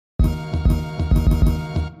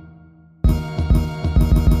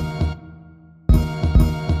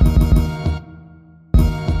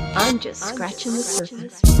I'm just scratching the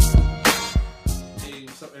surface. Hey,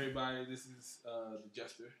 what's up, everybody? This is the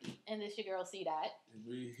Jester, and this your girl CDot, and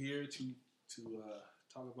we're here to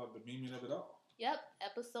talk about the meaning of it all. Yep,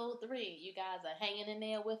 episode 3. You guys are hanging in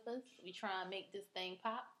there with us. We try and make this thing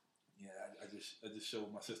pop. Yeah, I just showed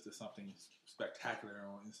my sister something spectacular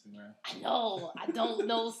on Instagram. I know. I don't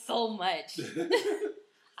know so much.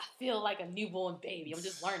 I feel like a newborn baby. I'm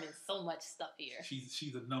just learning so much stuff here.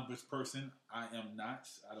 She's a numbers person. I am not.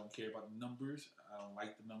 I don't care about the numbers. I don't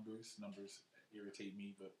like the numbers. Numbers irritate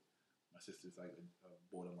me, but my sister's like a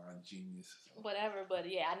borderline genius. So. Whatever, but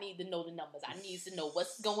yeah, I need to know the numbers. I need to know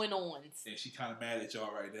what's going on. And she kind of mad at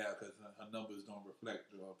y'all right now because her numbers don't reflect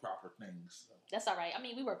proper things. So. That's all right. I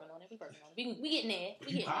mean, we working on it. We getting there.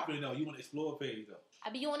 You popping though. You want the Explore page though. I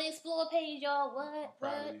be on the Explore page, y'all.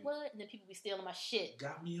 What? And then people be stealing my shit.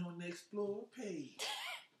 Got me on the Explore page.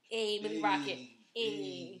 Hey, let me rock it.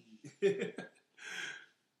 Hey.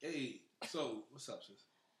 Hey. So, what's up, sis?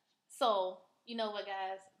 So, you know what,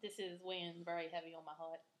 guys? This is weighing very heavy on my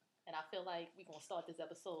heart. And I feel like we're going to start this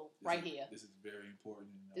episode here. This is very important.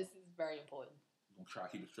 This is very important. We're going to try to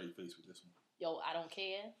keep a straight face with this one. Yo, I don't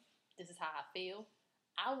care. This is how I feel.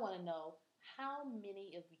 I want to know how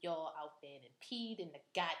many of y'all out there that peed in the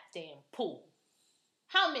goddamn pool?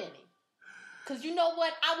 How many? Because you know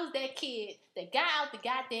what? I was that kid that got out the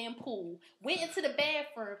goddamn pool, went into the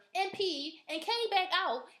bathroom and peed and came back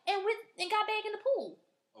out and got back in the pool.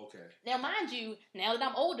 Okay. Now, mind you, now that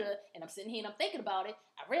I'm older and I'm sitting here and I'm thinking about it,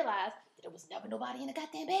 I realized that there was never nobody in the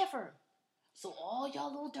goddamn bathroom. So all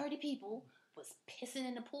y'all little dirty people was pissing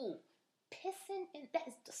in the pool. That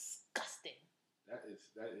is disgusting. That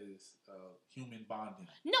is human bonding.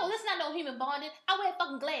 No, that's not no human bonding. I wear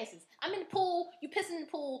fucking glasses. I'm in the pool. You pissing in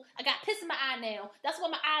the pool. I got piss in my eye now. That's why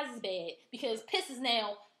my eyes is bad. Because pisses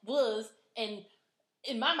now was, and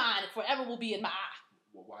in my mind, forever will be in my eye.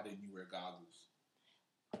 Well, why didn't you wear goggles?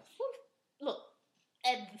 Look,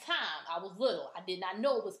 at the time, I was little. I did not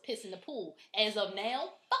know it was piss in the pool. As of now,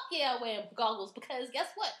 fuck yeah, I wear goggles because guess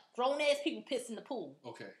what? Grown-ass people piss in the pool.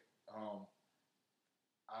 Okay.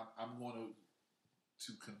 I'm going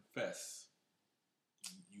to confess.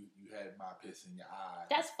 You had my piss in your eye.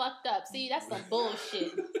 That's fucked up. See, that's some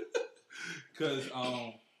bullshit. Because,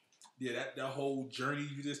 yeah, that whole journey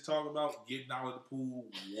you just talked about, getting out of the pool,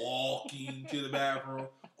 walking to the bathroom,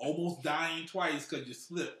 almost dying twice because you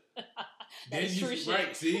slipped. Then That's true shit.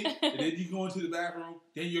 Right, see? And then you go into the bathroom,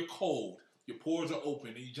 then you're cold. Your pores are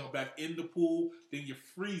open. Then you jump back in the pool, then you're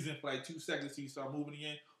freezing for like 2 seconds till you start moving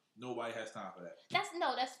again. Nobody has time for that. That's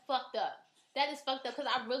fucked up. That is fucked up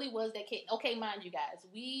because I really was that kid. Okay, mind you guys,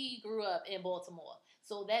 we grew up in Baltimore.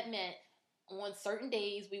 So that meant on certain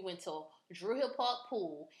days we went to Drew Hill Park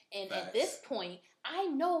Pool. And Facts. At this point, I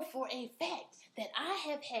know for a fact that I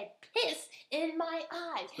have had piss in my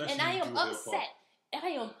eyes. Especially and I am upset. I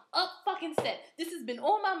am up fucking set. This has been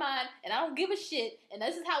on my mind, and I don't give a shit. And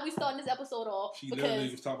this is how we starting this episode off. She literally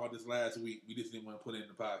was talking about this last week. We just didn't want to put it in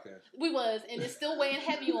the podcast. We was, and it's still weighing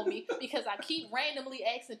heavy on me because I keep randomly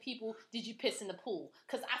asking people, "Did you piss in the pool?"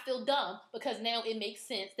 Because I feel dumb because now it makes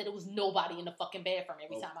sense that it was nobody in the fucking bathroom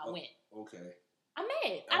every time I went. Okay. I'm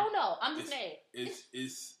mad. I don't know. I'm just mad.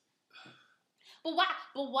 It's. But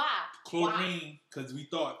why? Chlorine, because we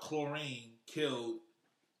thought chlorine killed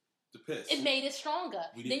the piss. It made it stronger.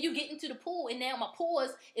 Then you get into the pool, and now my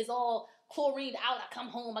pores is all chlorined out. I come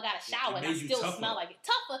home, I got a shower, and I still smell like it.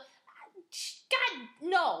 Tougher. God,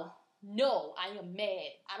 no. I am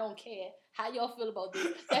mad. I don't care how y'all feel about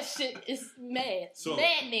this. That shit is mad.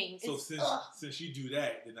 Maddening. So since you do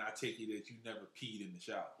that, then I take it that you never peed in the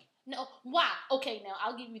shower. No, why? Okay, now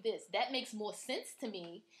I'll give you this. That makes more sense to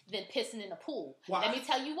me than pissing in a pool. Why? Let me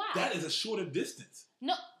tell you why. That is a shorter distance.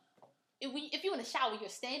 No. If you're in the shower,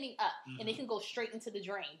 you're standing up, and it can go straight into the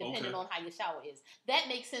drain, depending on how your shower is. That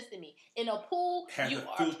makes sense to me. In a pool,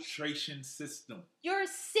 filtration system. You're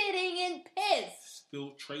sitting in piss.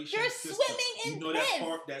 Filtration You're system. Swimming in piss. You know that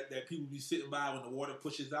part that people be sitting by when the water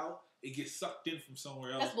pushes out? It gets sucked in from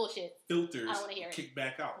somewhere else. That's bullshit. Filters I don't want to hear it. Kick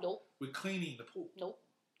back out. Nope. We're cleaning the pool. Nope.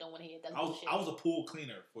 Don't want to hear it. That's bullshit. I was a pool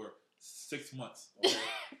cleaner for 6 months.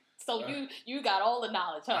 So you got all the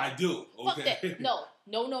knowledge, huh? I do. Okay. Fuck that. No.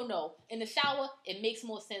 In the shower, it makes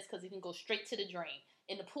more sense because it can go straight to the drain.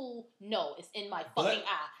 In the pool, no. It's in my fucking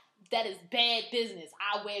eye. That is bad business.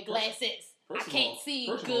 I wear glasses. I can't see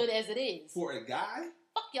good as it is. For a guy?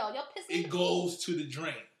 Fuck y'all. Y'all pissing in the pool. It goes to the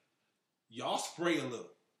drain. Y'all spray a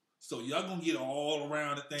little. So y'all gonna get all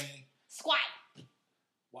around the thing. Squat.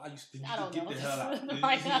 Why you think I don't know. Get the hell out?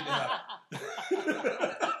 Right.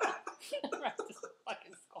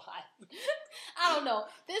 Fucking squat. I don't know.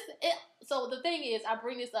 So the thing is, I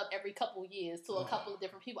bring this up every couple of years to a couple of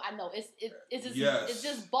different people. I know it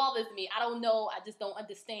just bothers me. I don't know. I just don't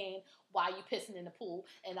understand why you pissing in the pool.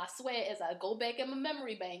 And I swear, as I go back in my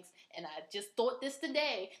memory banks, and I just thought this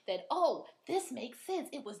today, that this makes sense.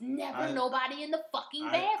 It was never nobody in the fucking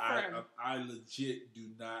bathroom. I legit do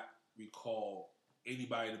not recall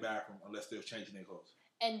anybody in the bathroom unless they're changing their clothes.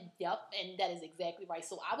 And that is exactly right.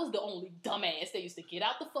 So I was the only dumbass that used to get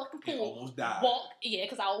out the fucking pool, almost died. Walk,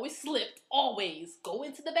 because I always slipped. Always go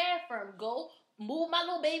into the bathroom, go move my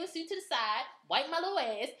little baby suit to the side, wipe my little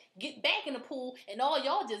ass, get back in the pool, and all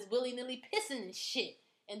y'all just willy nilly pissing and shit.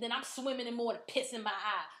 And then I'm swimming in more, piss in my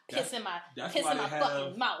eye, piss in my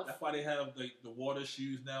fucking mouth. That's why they have the water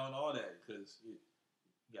shoes now and all that, because you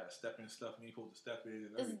gotta step in stuff when you're supposed to step in.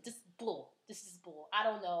 This is bull. This is bull. I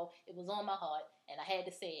don't know. It was on my heart, and I had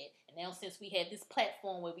to say it. And now, since we have this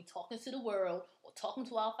platform where we talking to the world or talking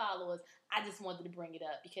to our followers, I just wanted to bring it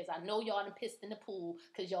up because I know y'all done pissed in the pool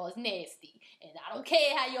because y'all is nasty, and I don't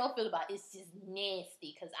care how y'all feel about it. It's just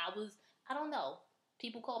nasty because I don't know.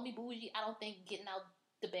 People call me bougie. I don't think getting out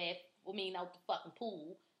out the fucking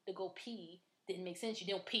pool to go pee didn't make sense. You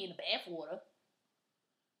don't pee in the bath water.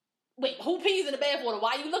 Wait, who pees in the bath water?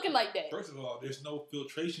 Why are you looking like that? First of all, there's no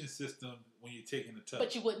filtration system when you're taking the tub.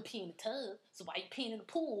 But you wouldn't pee in the tub. So why are you peeing in the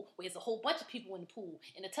pool where there's a whole bunch of people in the pool?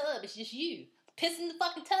 In the tub, it's just you. Piss in the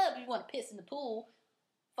fucking tub if you want to piss in the pool.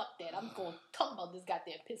 Fuck that. I'm going to talk about this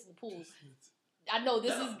goddamn piss in the pool. I know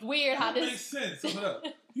this is weird how this... makes sense.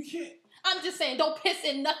 You can't... I'm just saying, don't piss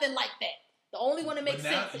in nothing like that. The only one that makes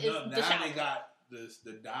sense is the shower. Now they got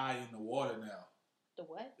the dye in the water now. The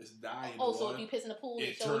what? It's dye in the water. Oh, so if you piss in the pool,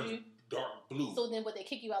 it turns dark blue. So then would they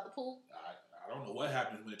kick you out the pool? I don't know what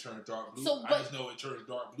happens when it turns dark blue. So, I just know it turns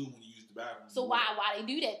dark blue when you use the bathroom. So why they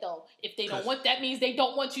do that though? If they don't want, that means they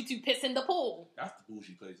don't want you to piss in the pool. That's the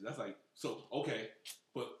bougie place. That's like, so, okay,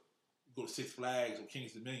 but go to Six Flags or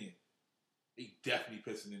King's Dominion. They definitely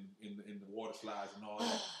pissing in the water slides and all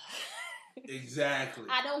that. Exactly.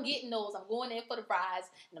 I don't get in those. I'm going there for the rides,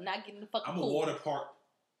 and I'm not getting the fucking pool. I'm a water park,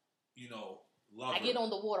 lover. I get on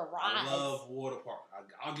the water rides. I love water park.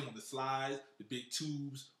 I'll get on the slides, the big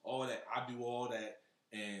tubes, all that. I do all that,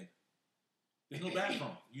 and there's no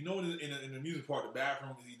bathroom. In the amusement park, the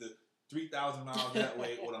bathroom is either 3,000 miles that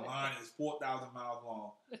way, or the line is 4,000 miles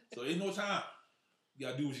long. So there's no time. You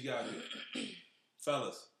gotta do what you gotta do,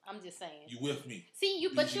 fellas. I'm just saying. You with me? See,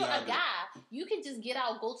 but you're a guy. You can just get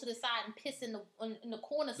out, go to the side, and piss in the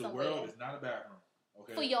corner somewhere. The world is not a bathroom.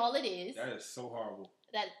 Okay. For y'all, it is. That is so horrible.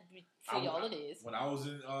 Y'all, it is. When I was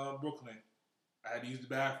in Brooklyn, I had to use the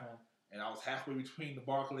bathroom, and I was halfway between the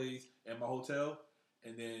Barclays and my hotel,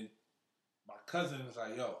 and then my cousin was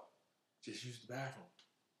like, "Yo, just use the bathroom.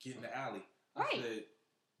 Get in the alley." I said,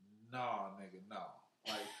 "Nah, nigga, nah."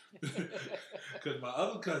 Like, because my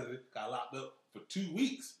other cousin got locked up for 2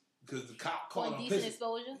 weeks because the cop caught him. Decent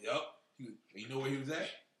exposure? Yep. You know where he was at?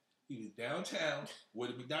 He was downtown where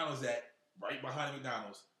the McDonald's at, right behind the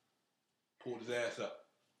McDonald's. Pulled his ass up.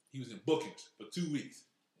 He was in bookings for 2 weeks.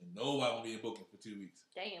 And nobody want to be in bookings for 2 weeks.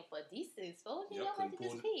 Damn, for decent exposure? Yep, Y'all had to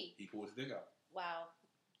just pee. He pulled his dick out. Wow.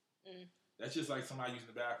 That's just like somebody using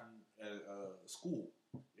the bathroom at school.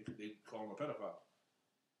 If they call him a pedophile.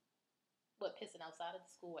 What, pissing outside of the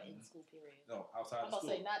school or in the school period? No, outside of the school.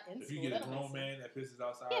 I'm about to say not in school. If you get a grown man that pisses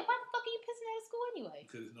outside. Yeah, why the fuck are you pissing at school anyway?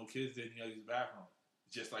 Because there's no kids there and you gotta use the bathroom.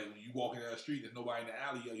 It's just like when you walk down the street, there's nobody in the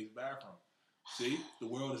alley, you gotta use the bathroom. See? The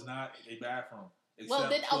world is not a bathroom. Well,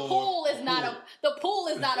 then the pool is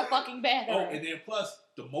not a fucking bathroom. Oh, and then plus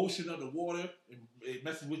the motion of the water, it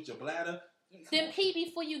messes with your bladder. Then pee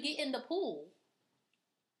before you get in the pool.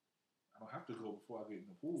 I don't have to go before I get in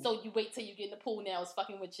the pool. So you wait till you get in the pool. Now it's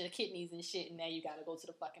fucking with your kidneys and shit, and now you gotta go to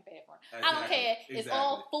the fucking bathroom. Exactly. I don't care. It's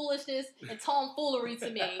all foolishness and tomfoolery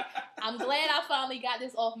to me. I'm glad I finally got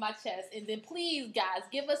this off my chest. And then please, guys,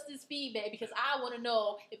 give us this feedback because I want to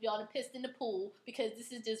know if y'all done pissed in the pool because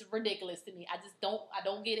this is just ridiculous to me. I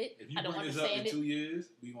don't get it. If you I don't bring this understand up in 2 years,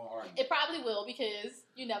 we won't argue. It probably will because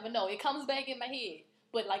you never know. It comes back in my head.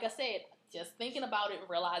 But like I said, just thinking about it,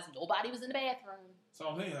 realize nobody was in the bathroom. So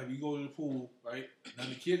I'm saying, like, you go to the pool, right? None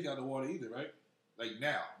of the kids got the water either, right? Like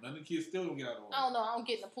now, none of the kids still don't get out the water. I don't know. I don't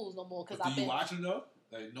get in the pools no more because do you watch them though?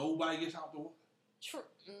 Like nobody gets out the water. True.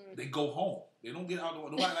 They go home. They don't get out the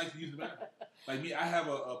water. Nobody likes to use the bathroom. Like me, I have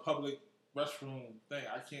a public restroom thing.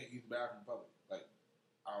 I can't use the bathroom in public. Like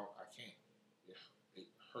I can't. Yeah, it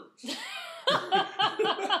hurts.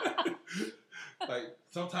 Like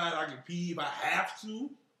sometimes I can pee if I have to,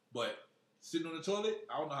 but sitting on the toilet,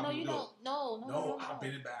 I don't know how to do it. No. I've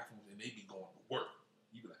been in bathrooms and they be going to work.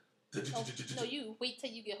 You be like, No, you wait till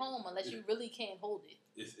you get home unless you really can't hold it.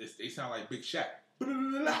 They sound like Big Shaq.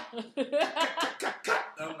 I'm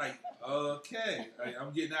like, okay,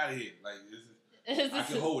 I'm getting out of here. Like, I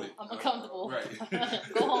can hold it. I'm uncomfortable.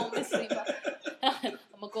 Right. Go home and sleep. I'm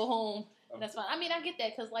gonna go home. That's fine. I mean, I get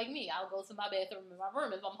that because, like me, I'll go to my bathroom in my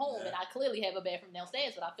room if I'm home, and I clearly have a bathroom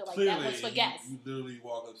downstairs, but I feel like that was for guests. You literally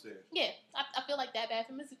walk upstairs. Yeah, I feel like that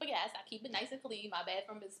bathroom is for guests. I keep it nice and clean. My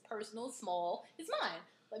bathroom is personal, small. It's mine.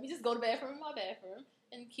 Let me just go to the bathroom in my bathroom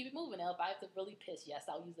and keep it moving. Now, if I have to really piss, yes,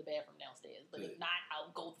 I'll use the bathroom downstairs. But if not, I'll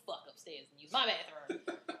go the fuck upstairs and use my bathroom.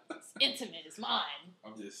 It's intimate. It's mine.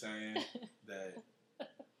 I'm just saying that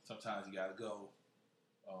sometimes you gotta go.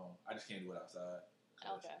 I just can't do it outside.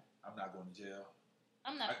 Okay. I'm not going to jail.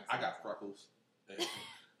 I'm not. I got freckles.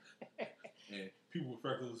 And people with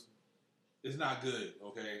freckles, it's not good.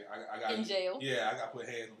 Okay, I got in jail. Yeah, I got to put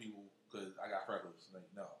hands on people because I got freckles. Like,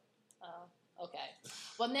 no. Okay.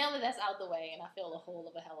 Well, now that that's out the way, and I feel a whole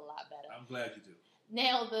of a hell of a lot better. I'm glad you do.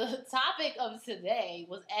 Now, the topic of today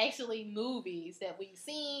was actually movies that we've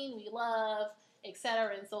seen, we love,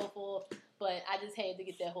 etc., and so forth. But I just had to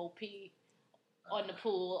get that whole pee on the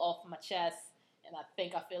pool off my chest. And I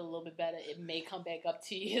think I feel a little bit better. It may come back up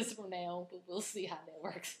 2 years from now, but we'll see how that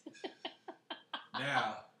works.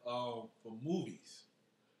 Now, for movies,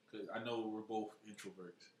 because I know we're both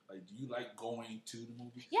introverts. Like, do you like going to the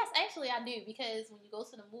movies? Yes, actually I do. Because when you go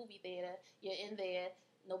to the movie theater, you're in there,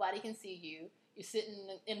 nobody can see you. You're sitting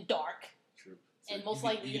in dark. True. So and most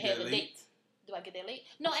likely you have a date. Do I get there late?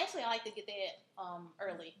 No, actually I like to get there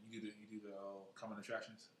early. You do the common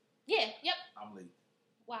attractions? Yeah, yep. I'm late.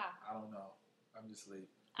 Wow. I don't know. I'm just late.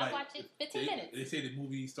 I watch it 15 minutes. They say the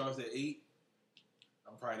movie starts at 8.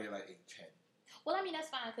 I'm probably there like 8:10. Well, I mean, that's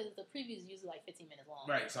fine because the preview is usually like 15 minutes long.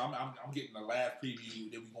 Right, so I'm getting the last preview,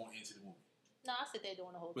 then we going into the movie. No, I sit there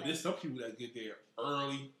doing the whole thing. But there's some people that get there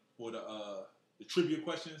early for the trivia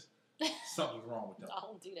questions. Something's wrong with them. I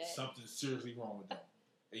don't do that. Something's seriously wrong with them.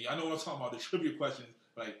 And y'all know what I'm talking about, the trivia questions,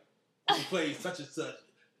 like, who plays such and such.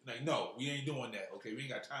 Like, no, we ain't doing that, okay? We ain't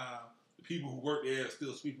got time. The people who work there are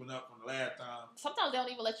still sweeping up from the last time. Sometimes they don't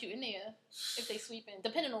even let you in there if they sweeping,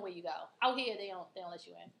 depending on where you go. Out here, they don't let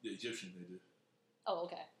you in. The Egyptians, they do. Oh,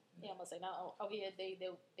 okay. Yeah, I'm gonna say no. Out here, they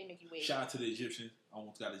make you wait. Shout out to the Egyptians. I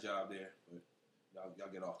almost got a job there, but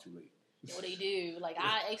y'all get off too late. Yo, they do. Like,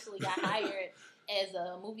 I actually got hired as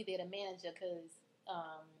a movie theater manager because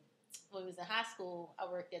when we was in high school, I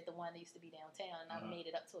worked at the one that used to be downtown, and I made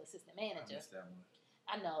it up to assistant manager. I missed that one.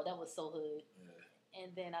 I know, that was so hood. Yeah.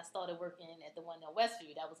 And then I started working at the one in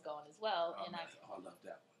Westview that was going as well. Oh, and I love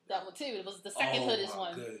that one. That one too. It was the second hoodest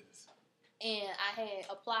one. Goodness. And I had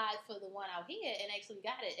applied for the one out here and actually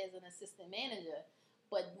got it as an assistant manager.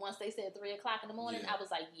 But once they said 3 o'clock in the morning, I was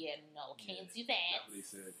like, yeah, no, can't do that. That's what they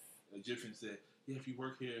said. The Egyptian said, yeah, if you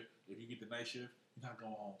work here, if you get the night shift, you're not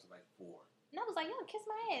going home till like 4. And I was like, yo, kiss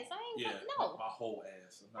my ass. I ain't no. My whole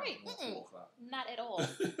ass. I'm not going 4 o'clock. Not at all.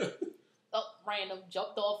 Random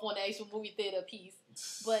jumped off on the actual movie theater piece.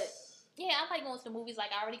 But yeah, I like going to the movies. Like,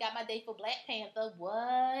 I already got my date for Black Panther.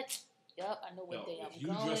 What? Yup, I know what day I'm going. If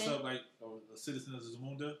you dress up like a citizen of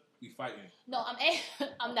Zamunda, we fighting. No,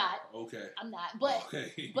 I'm not. Okay. I'm not. But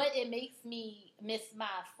but it makes me miss my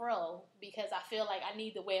fro because I feel like I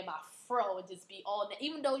need to wear my fro and just be all day.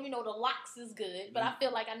 Even though, the locks is good, but I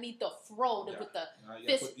feel like I need the fro with the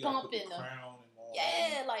fist pumping. The crown and all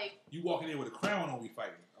that. Like. You walking in with a crown on, we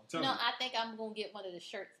fighting. I'm telling you. No, I think I'm going to get one of the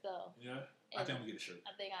shirts, though. Yeah? I think I'm going to get a shirt.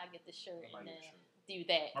 I think I'll get the shirt and then do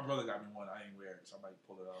that. My brother got me one. I ain't wear it, so I might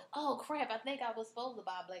pull it off. Oh, crap. I think I was supposed to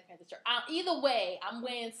buy a Black Panther shirt. Either way, I'm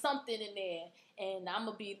wearing something in there, and I'm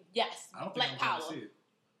going to be, I don't Black think I'm Power. going to see it.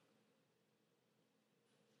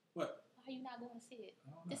 What? Why are you not going to see it?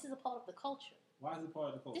 I don't know. This is a part of the culture. Why is it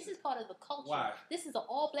part of the culture? This is part of the culture. Why? This is an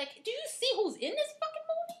all-black... Do you see who's in this fucking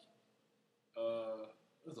movie?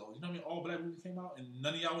 You know how many all-black movies came out, and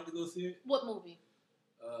none of y'all went to go see it? What movie?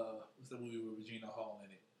 What's the movie with Regina Hall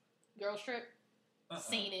in it? Girls Trip?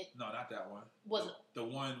 Seen it. No, not that one. Was it? The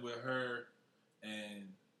one with her and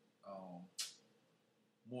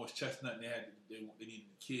Morris Chestnut, and they needed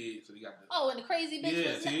a kid, so they got the... Oh, and the crazy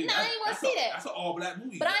bitch was... See, I ain't want to see that. That's an all-black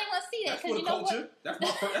movie. But I ain't want to see that, because you know culture.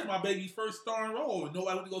 what? That's my baby's first starring role, and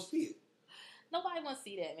nobody went to go see it. Nobody wants to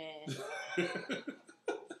see that, man.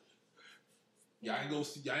 Y'all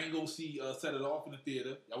ain't go see Set It Off in the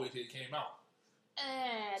theater. Y'all wait till it came out.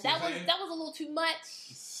 That was a little too much.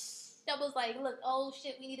 That was like, look, oh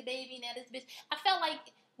shit, we need a baby, now this bitch. I felt like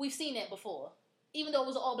we've seen that before. Even though it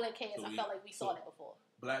was an all-black cast, I felt like we saw that before.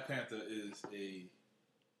 Black Panther is a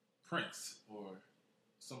prince or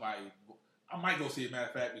somebody. I might go see it, matter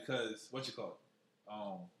of fact, because,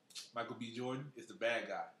 Michael B. Jordan is the bad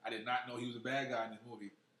guy. I did not know he was a bad guy in this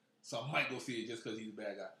movie, so I might go see it just because he's a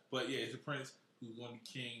bad guy. But yeah, it's a prince who's going to be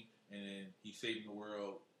king, and then he's saving the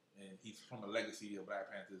world, and he's from a legacy of Black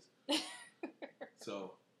Panthers.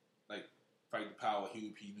 So, like, fight the power of Huey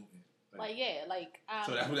P. Newton.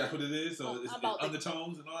 So that's what it is. So it's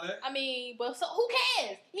undertones and all that. I mean, but so who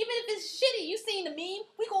cares? Even if it's shitty, you seen the meme.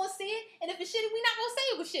 We gonna see it, and if it's shitty, we not gonna say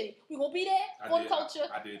it was shitty. We gonna be there for the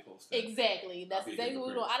culture. I did post that. Exactly. That's exactly what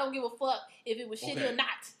we're doing. I don't give a fuck if it was shitty or not.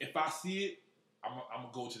 If I see it, I'm gonna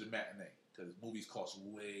go to the matinee because movies cost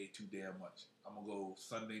way too damn much. I'm gonna go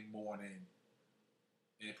Sunday morning,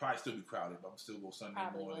 and it probably still be crowded, but I'm still go Sunday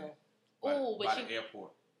morning by the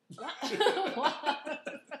airport.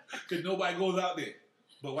 Because nobody goes out there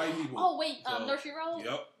but white people. Oh, wait, Nursery Road?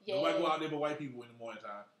 Yep. Yeah. Nobody go out there but white people in the morning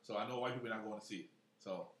time. So I know white people are not going to see it.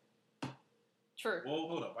 So. True. Well,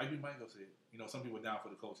 hold up. White people might go see it. You know, some people are down for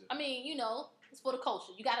the culture. I mean, you know, it's for the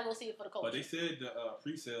culture. You got to go see it for the culture. But they said the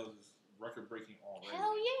pre-sales is record-breaking already.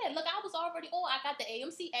 Hell yeah. Look, I was already on. I got the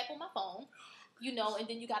AMC app on my phone. You know, and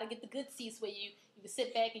then you got to get the good seats where you can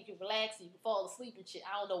sit back and you can relax and you can fall asleep and shit.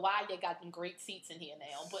 I don't know why they got them great seats in here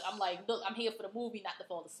now. But I'm like, look, I'm here for the movie, not to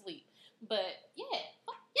fall asleep. But, yeah.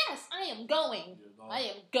 Yes, I am going. I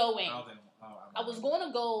am going. I was going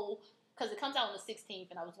to go, because it comes out on the 16th,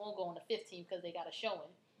 and I was going to go on the 15th because they got a showing.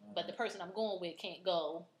 Mm-hmm. But the person I'm going with can't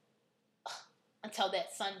go until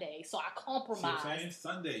that Sunday. So I compromised. See what I'm saying?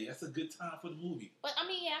 Sunday. That's a good time for the movie. But, I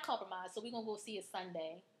mean, yeah, I compromised. So we're going to go see it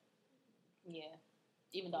Sunday. Yeah.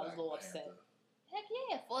 Even though I was a little upset. Heck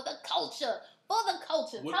yeah. For the culture. For the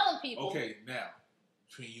culture. Telling people. Okay, now,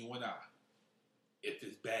 between you and I, if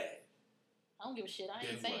it's bad. I don't give a shit. I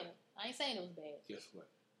ain't saying it. I ain't saying it was bad. Guess what?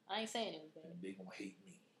 I ain't saying it was bad. They gonna hate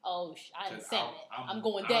me. Oh, I ain't saying it. I'm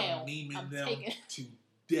going down. I'm memeing them to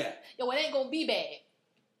death. Yo, it ain't gonna be bad.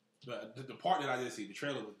 But the part that I did see, the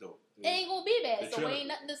trailer was dope. It ain't gonna be bad, so ain't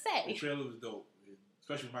nothing to say. The trailer was dope.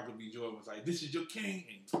 Especially when Michael B. Jordan was like, "This is your king,"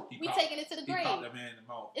 and we taking it to the grave. He popped that man in the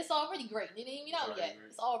mouth. It's already great. It ain't even out yet.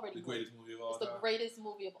 It's already the greatest movie of all time. It's the greatest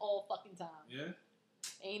movie of all fucking time. Yeah?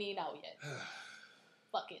 Ain't even out yet.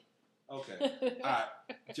 Fuck it. Okay. Alright.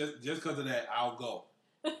 Just because of that, I'll go.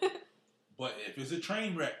 But if it's a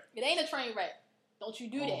train wreck. It ain't a train wreck. Don't you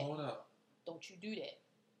do that. Hold up. Don't you do that.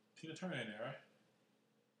 Tina Turner in there, right?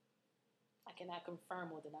 I cannot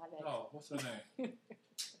confirm or deny that. No, what's her name?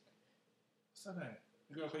 What's her name?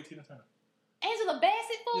 The girl played Tina Turner. Angela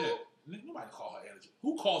Bassett, fool? Yeah. Nobody call her Angela.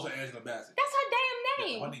 Who calls her Angela Bassett? That's her damn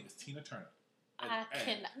name. Yeah, her name is Tina Turner. I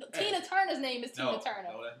cannot. Tina Turner's name is Tina Turner.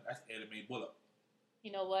 No, that's Anna Mae Bullock.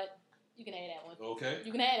 You know what? You can have that one. Okay.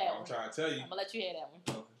 You can have that one. I'm trying to tell you. I'm going to let you have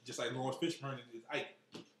that one. Just like Lawrence Fishburne is Ike.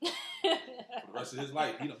 For the rest of his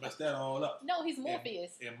life, he done messed that all up. No, he's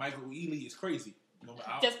Morpheus. And Michael Ealy is crazy.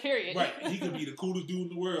 Just period. Right. He could be the coolest dude in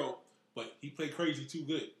the world, but he played crazy too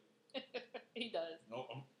good. He does. No,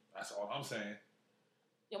 that's all I'm saying.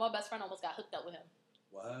 Yo, my best friend almost got hooked up with him.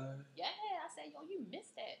 What? Yeah, I said, yo, you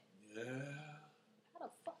missed that. Yeah. How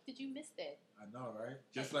the fuck did you miss that? I know, right?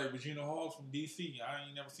 Just like Regina Hall from DC. I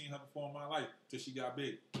ain't never seen her before in my life till she got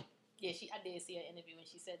big. Yeah, I did see her interview when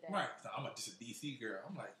she said that. Right. So I'm just a DC girl.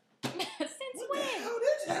 I'm like, since what when? the hell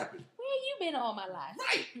this happened? Where you been all my life?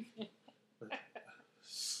 Right. But,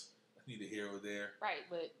 neither here or there. Right,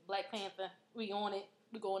 but Black Panther, we on it.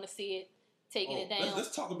 We going to see it. Taking it down.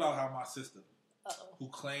 Let's talk about how my sister, who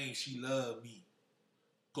claims she loved me,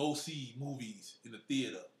 go see movies in the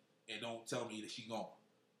theater and don't tell me that she gone.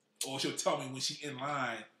 Or she'll tell me when she in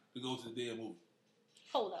line to go to the damn movie.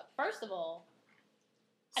 Hold up. First of all,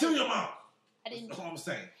 Still your mom. That's what I'm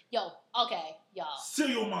saying. Yo, okay, y'all. Still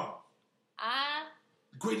your mom.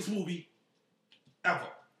 Greatest movie ever.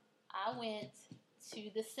 I went to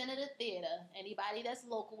the Senator Theater. Anybody that's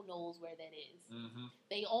local knows where that is. Mm-hmm.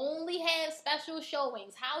 They only have special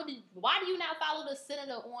showings. Why do you not follow the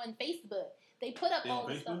Senator on Facebook? They put up all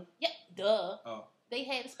the stuff. Yeah, duh. Oh. They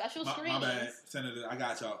have special screenings. My bad, Senator. I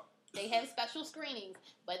got y'all. They have special screenings,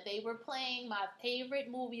 but they were playing my favorite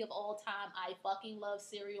movie of all time. I fucking love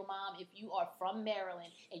Serial Mom. If you are from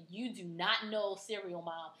Maryland and you do not know Serial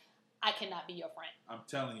Mom, I cannot be your friend. I'm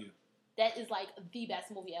telling you. That is like the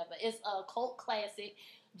best movie ever. It's a cult classic.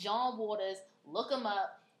 John Waters, look him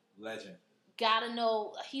up. Legend. Gotta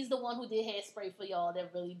know. He's the one who did Hairspray for y'all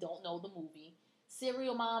that really don't know the movie.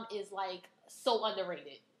 Serial Mom is like so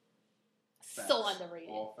underrated. Facts. So underrated.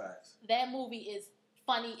 All facts. That movie is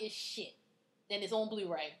funny as shit. And it's on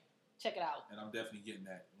Blu-ray. Check it out. And I'm definitely getting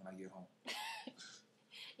that when I get home.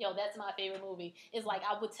 Yo, that's my favorite movie. It's like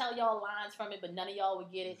I would tell y'all lines from it, but none of y'all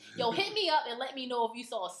would get it. Yo, hit me up and let me know if you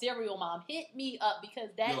saw Serial Mom. Hit me up because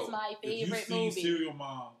that's my favorite movie. If you've seen Serial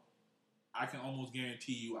Mom, I can almost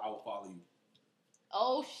guarantee you I will follow you.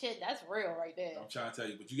 Oh shit, that's real right there. I'm trying to tell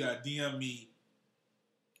you, but you gotta DM me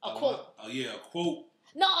a quote. A quote.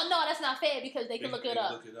 No, that's not fair because they can look it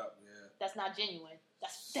up. Look it up, yeah. That's not genuine.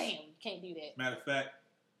 That's damn. You can't do that. Matter of fact,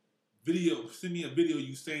 send me a video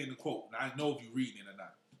you saying the quote, and I know if you reading it or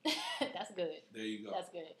not. That's good. There you go. That's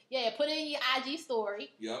good. Yeah, put it in your IG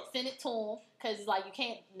story. Yep. Send it to them because like you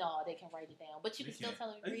can't. No, they can write it down, but you can still tell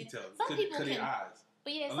them to read it. Some people can. Their eyes.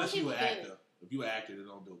 But yeah, unless some people you an actor. If you an actor, they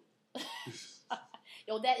don't do it.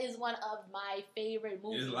 Yo, that is one of my favorite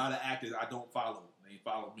movies. There's a lot of actors I don't follow. They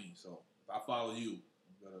follow me, so if I follow you,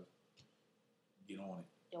 I'm gonna get on it.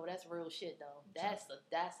 Yo, that's real shit though. That's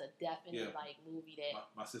a definite like movie that.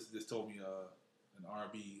 My sister just told me an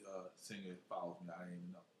R&B singer follows me. I didn't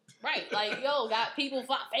even know. Right, like yo, got people,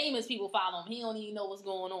 famous people follow him. He don't even know what's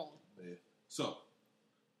going on. Yeah. So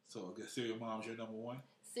I guess Serial Mom's your number one.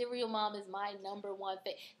 Serial Mom is my number one.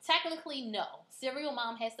 Technically, no. Serial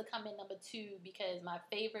Mom has to come in number 2 because my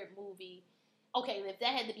favorite movie. Okay, if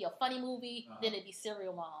that had to be a funny movie, then it'd be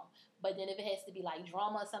Serial Mom. But then if it has to be like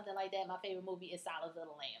drama or something like that, my favorite movie is Silence of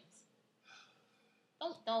the Lambs.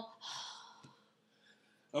 Don't.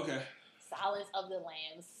 Okay. Silence of the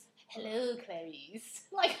Lambs. Hello, Clarice.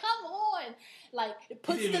 Like, come on. Like, it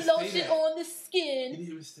puts the lotion on the skin. He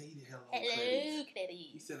didn't even say the hello,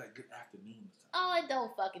 Clarice. He said like good afternoon. Oh, it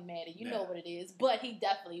don't fucking matter. You know what it is. But he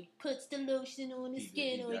definitely puts the lotion on the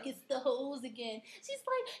skin or he gets the hose again. She's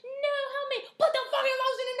like, no, help me. Put the fucking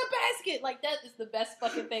lotion in the basket. Like, that is the best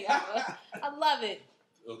fucking thing ever. I love it.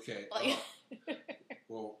 Okay. Like,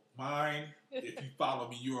 well, mine, if you follow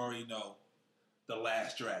me, you already know. The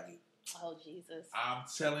Last Dragon. Oh, Jesus. I'm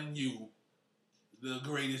telling you, the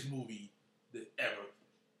greatest movie that ever.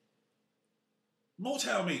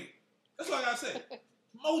 Motown made it. That's all I gotta say.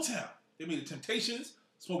 Motown. They made The Temptations,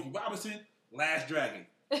 Smokey Robinson, Last Dragon,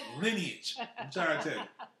 Lineage. I'm trying to tell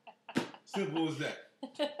you. Simple as that.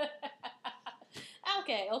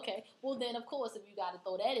 Okay. Well, then, of course, if you gotta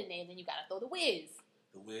throw that in there, then you gotta throw The Wiz.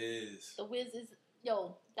 The Wiz. The Wiz is,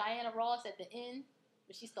 Diana Ross at the end,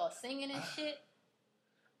 when she starts singing and shit.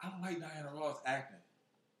 I don't like Diana Ross acting.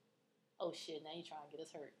 Oh, shit, now you trying to get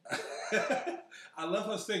us hurt. I love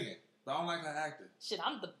her singing, but I don't like her acting. Shit,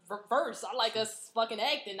 I'm the reverse. I like us fucking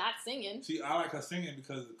acting, not singing. See, I like her singing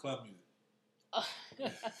because of the club music.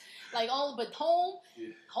 But Home,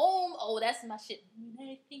 oh, that's my shit. When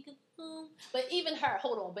I think of home. But even her,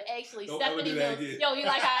 hold on, but actually, Stephanie Mills. Yo, you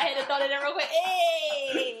like how I had to throw that in real quick?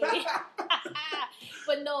 Hey!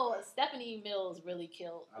 But no, Stephanie Mills really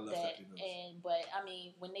killed I love that. Stephanie Mills. But I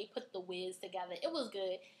mean, when they put the Wiz together, it was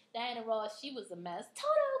good. Diana Ross, she was a mess.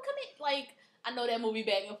 Toto, come in. Like, I know that movie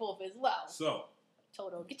back and forth as well. So,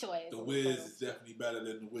 Toto, get your ass. The Wiz is definitely better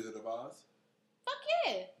than The Wizard of Oz. Fuck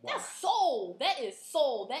yeah. Why? That's soul. That is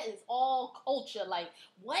soul. That is all culture. Like,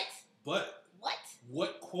 what? But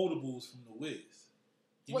what quotables from The Wiz?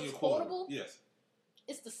 Give What's me a quotable? quotable? Yes.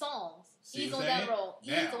 It's the songs. See Ease what on I'm that saying? road.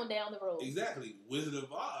 Now, Ease on down the road. Exactly. Wizard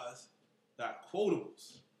of Oz got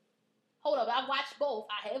quotables. Hold up. I watched both.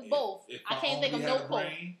 I have both. I can't think of no quote.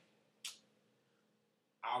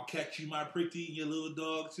 I'll catch you, my pretty, and your little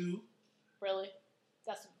dog, too. Really?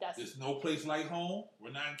 That's. There's no place like home.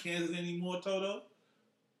 We're not in Kansas anymore, Toto.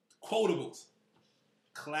 Quotables.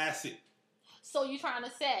 Classic. So you trying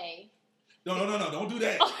to say... No. Don't do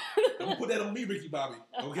that. Don't put that on me, Ricky Bobby.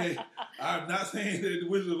 Okay? I'm not saying that The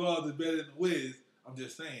Wizard of Oz is better than The Wiz. I'm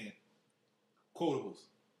just saying quotables.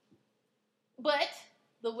 But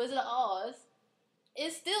The Wizard of Oz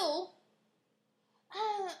is still...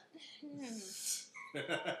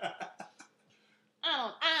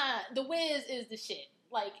 The Wiz is the shit.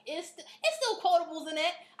 Like, it's still quotables in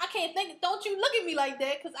that. I can't think... Don't you look at me like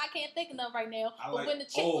that, because I can't think of them right now. But when the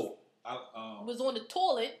chick was on the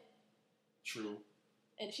toilet... True.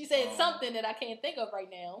 And she said something that I can't think of right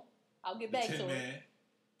now. I'll get back to it.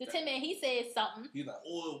 The Tin Man, he said something. He's like,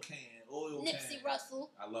 oil can. Nipsey Russell.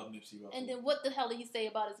 I love Nipsey Russell. And then what the hell did he say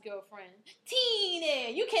about his girlfriend? Tina!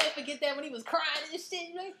 You can't forget that when he was crying and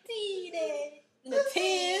shit. Like, Tina! And the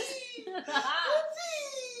tears.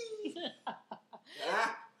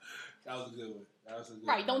 That was a good one.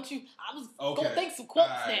 Right, don't you? I was going to think some quotes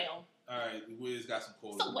now. All right, the Wiz got some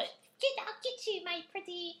quotes. So what? Get you, my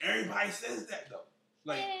pretty. Everybody says that, though.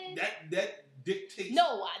 Like, that dictates.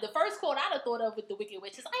 No, the first quote I'd have thought of with the Wicked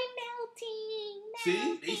Witch is, I'm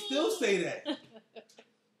melting. See? They still say that.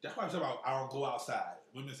 That's why I'm talking about I don't go outside.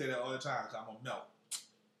 Women say that all the time because I'm going to melt.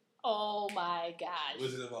 Oh, my gosh.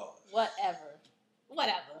 Wizard of Oz.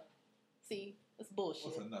 Whatever. See? It's bullshit.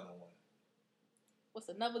 What's another one? What's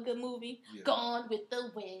another good movie? Yeah. Gone with the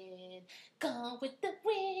Wind. Gone with the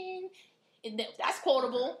Wind. And that's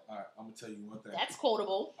quotable. All right, I'm gonna tell you one thing. That's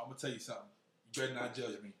quotable. I'm gonna tell you something. You better not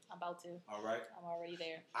judge me. I'm about to. All right. I'm already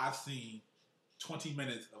there. I've seen 20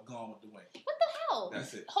 minutes of Gone with the Wind. What the hell?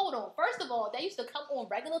 That's it. Hold on. First of all, they used to come on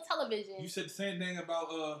regular television. You said the same thing about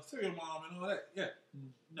Serial Mom and all that. Yeah.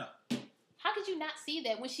 No. How could you not see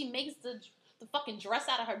that when she makes the fucking dress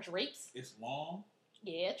out of her drapes? It's long.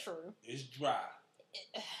 Yeah, true. It's dry.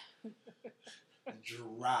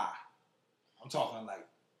 Dry. I'm talking like.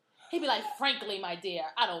 He'd be like, frankly, my dear,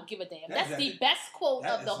 I don't give a damn. That's That's the best quote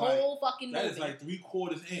of the whole fucking movie. That is like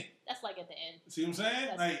 3/4 in. That's like at the end. See what I'm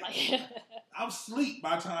saying? Like I'm asleep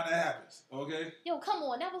by the time that happens. Okay? Yo, come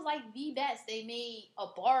on. That was like the best. They made a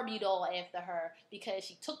Barbie doll after her because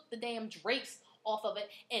she took the damn drapes off of it,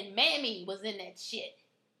 and Mammy was in that shit.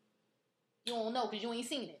 You don't know because you ain't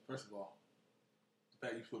seen it. First of all, the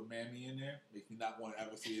fact you put Mammy in there makes me not want to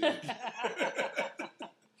ever see it.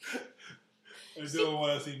 I don't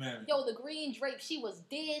want to see Mammy. Yo, the green drape, she was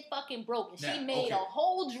dead fucking broken. Now, she made a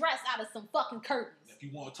whole dress out of some fucking curtains. If you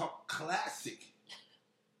want to talk classic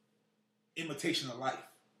imitation of life,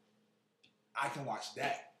 I can watch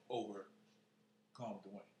that over Gone with the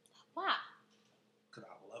Wind. Why? Because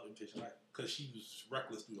I love imitation of life. Because she was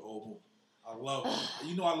reckless through the whole movie. I love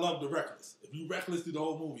I love the reckless. If you reckless through the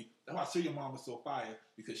whole movie, that's why Serial Mom is so fire,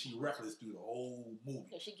 because she reckless through the whole movie.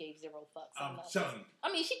 Yo, she gave zero fucks. I'm telling you.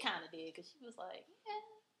 I mean, she kind of did, because she was like,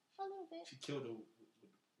 a little bit. She killed her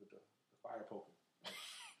with the fire poker.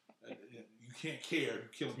 You can't care if you're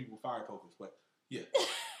killing people with fire pokers, but yeah.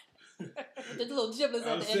 The little giblets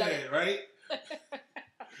at the end of it. Right?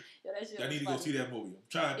 Yo, that shit I need to funny. go see that movie. I'm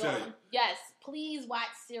trying to tell you. Yes, please watch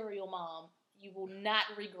Serial Mom. You will not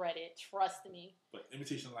regret it. Trust me. But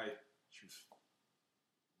Imitation of Life, she was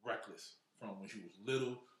reckless from when she was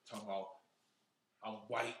little, talking about I'm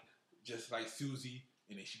white, just like Susie,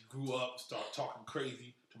 and then she grew up, started talking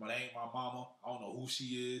crazy, talking about that ain't my mama, I don't know who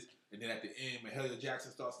she is, and then at the end, Mahalia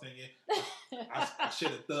Jackson starts singing, I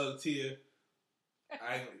shed a thug tear.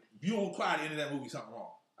 If you don't cry at the end of that movie, something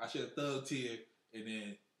wrong. I shed a thug tear, and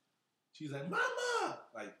then she's like, Mama!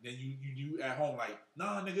 Like, then you at home like,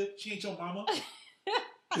 nah, nigga, she ain't your mama.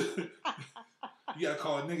 You gotta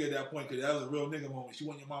call a nigga at that point, because that was a real nigga moment. She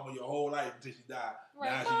wasn't your mama your whole life until she died.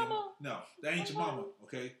 Right, now mama. No, that ain't your mama,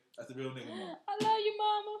 okay? That's a real nigga moment. I love you,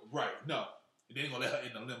 mama. Right, no. And they ain't gonna let her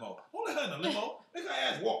in the limo. Don't let her in the limo. Make her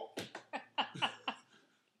ass walk.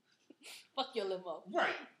 Fuck your limo.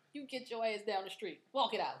 Right. You get your ass down the street.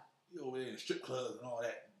 Walk it out. You over there in strip clubs and all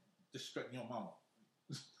that. Disrespecting your mama.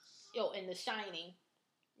 Yo, and The Shining.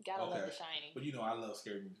 Gotta love The Shining. But I love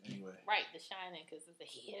scary movies anyway. Right, The Shining, because it's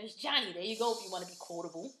here's Johnny. There you go if you want to be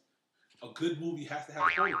quotable. A good movie has to have a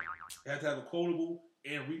quotable. It has to have a quotable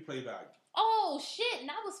and replay value. Oh, shit. And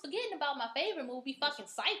I was forgetting about my favorite movie, fucking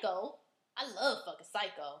Psycho. I love fucking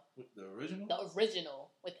Psycho. With the original? The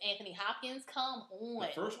original. With Anthony Hopkins. Come on.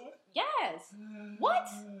 The first one? Yes. What?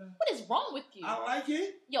 What is wrong with you? I like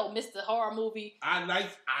it. Yo, Mr. Horror Movie. I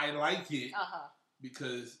like it. Uh-huh.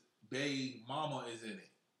 Because Bae Mama is in it.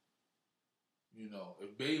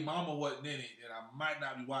 If Bae Mama wasn't in it, then I might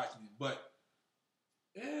not be watching it. But,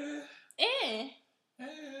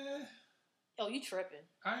 Yo, you tripping.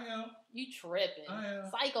 I am. You tripping. I am.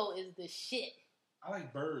 Psycho is the shit. I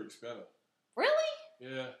like Birds better. Really?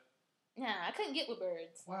 Yeah. Nah, I couldn't get with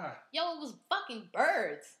Birds. Why? Yo, it was fucking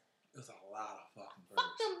birds. There's a lot of fucking birds.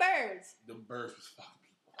 Fuck them birds. Them birds was fucking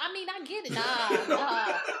people. I mean, I get it.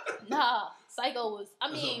 Nah. Psycho was,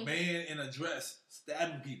 There's a man in a dress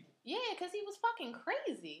stabbing people. Yeah, because he was fucking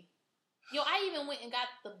crazy. Yo, I even went and got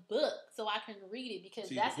the book so I can read it, because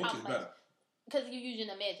that's the book how is much. better. Because you're using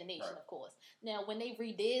imagination, Right. Of course. Now, when they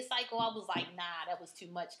redid Psycho, I was like, nah, that was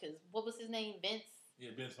too much. Because what was his name? Vince?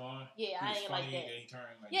 Yeah, Vince Vaughn. Yeah, I ain't like that. And he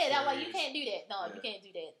turned, Yeah, that way serious. you can't do that. No, Yeah. you can't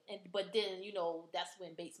do that. But then, that's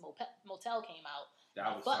when Bates Motel came out.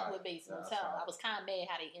 That was Fuck fire. with Bates That was Motel. fire. I was kind of mad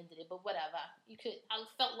how they ended it, but whatever. I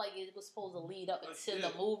felt like it was supposed to lead up into Yeah.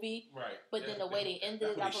 the movie. Right. But then the way they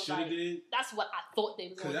ended it, I was like, did. that's what I thought they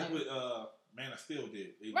was Because going to that's do. what Man of Steel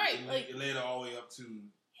did. Right, It led all the way up to.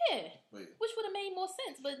 Yeah. Wait. Which would have made more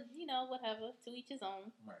sense, but, whatever. To each his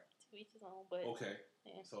own. Right. To each his own, but. Okay.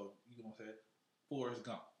 Yeah. So, you gonna say Forrest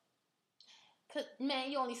Gump. Man,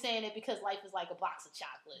 you're only saying it because life is like a box of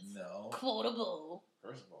chocolates. No. Quotable.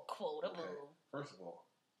 First of all. Quotable. Okay. First of all.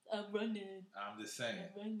 I'm running. I'm just saying.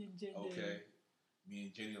 I'm running, Jenny. Okay. Me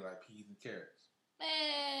and Jenny are like peas and carrots.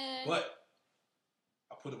 Man. But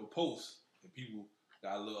I put up a post and people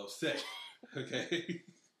got a little upset. Okay.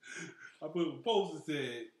 I put up a post that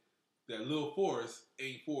said that Lil Forrest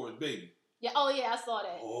ain't Forrest baby. Yeah. Oh yeah, I saw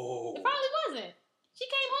that. Oh. It probably wasn't. She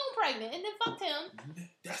came home pregnant and then fucked him.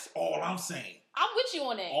 That's all I'm saying. I'm with you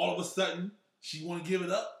on that. All of a sudden, she want to give it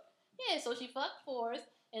up. Yeah, so she fucked Forrest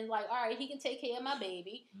and like, all right, he can take care of my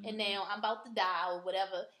baby, and now I'm about to die or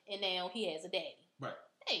whatever, and now he has a daddy. Right.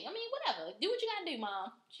 Hey, I mean, whatever. Do what you gotta do,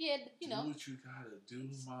 Mom. She had, Do what you gotta do,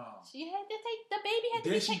 Mom. She had to take the baby. Had to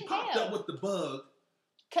be taken care of. Then she popped up with the bug.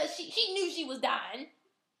 Cause she knew she was dying.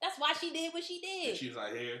 That's why she did what she did. And she was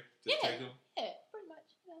like, "Here, just take him." Yeah, pretty much.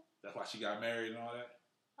 Yeah. That's why she got married and all that.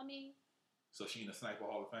 I mean, so she in the Sniper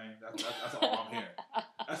Hall of Fame. That's all I'm hearing.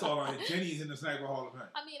 That's all I'm hearing. Jenny's in the Sniper Hall of Fame.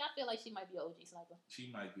 I mean, I feel like she might be an OG sniper.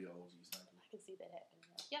 She might be an OG sniper. I can see that happening.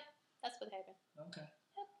 Yep, that's what happened. Okay.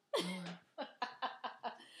 Yep.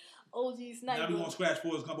 OG sniper. Now we want Scratch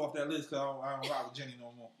Boys come off that list because I don't rock with Jenny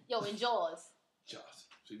no more. Yo, and Jaws. Jaws.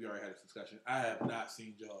 So we already had this discussion. I have not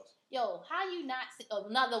seen Jaws. Yo, how you not see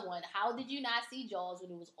another one? How did you not see Jaws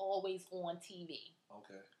when it was always on TV?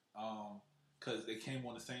 Okay. Because they came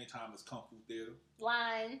on the same time as Kung Fu Theater.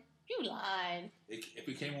 Lying. You lying. If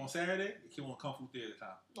it came on Saturday, it came on Kung Fu Theater time.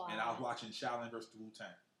 Lying. And I was watching Shaolin versus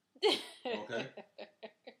Wu-Tang. Okay?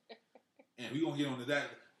 And we're going to get on to that.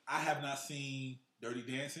 I have not seen Dirty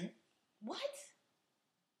Dancing. What?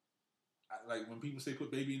 Like, when people say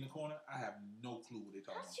put baby in the corner, I have no clue what they're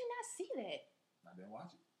talking How did you not see that? about. I didn't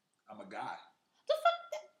watch it. I'm a guy. The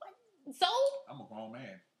fuck? So? I'm a grown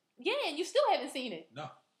man. Yeah, and you still haven't seen it. No.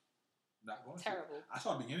 Not going to. Terrible. I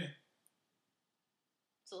saw the beginning.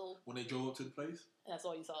 So? When they drove up to the place. That's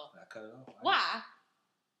all you saw. I cut it off. Why?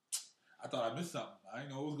 I thought I missed something. I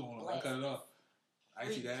didn't know what was going on. I cut it off. I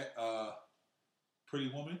didn't see that. Pretty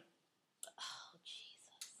Woman. Oh,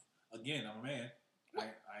 Jesus. Again, I'm a man.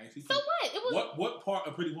 I ain't see. So what? It was. What part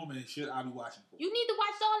of Pretty Woman should I be watching for? You need to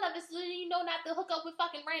watch all of it so you know not to hook up with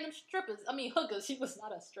fucking random strippers. I mean, hookers. She was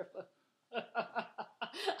not a stripper.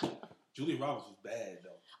 Julia Roberts was bad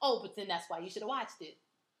though. Oh, but then that's why you should have watched it.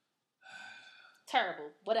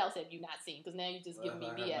 Terrible. What else have you not seen? Because now you just giving me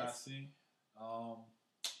BS. Have not seen?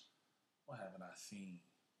 What haven't I seen?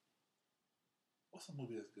 What's a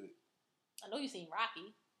movie that's good? I know you've seen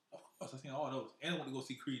Rocky. Of course, I've seen all those. And I went to go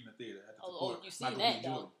see Creed in the theater. I had to Oh, you seen Michael that B.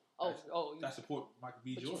 though? I support Michael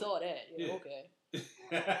B. But Jordan. you saw that, yeah. Okay.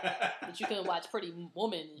 But you couldn't watch Pretty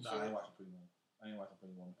Woman and shit. I ain't watching Pretty Woman. I ain't watching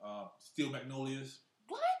Pretty Woman. Steel Magnolias.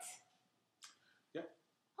 What? Yep.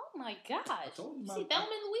 Oh my god! I told you see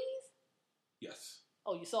Thelma and Louise? Yes.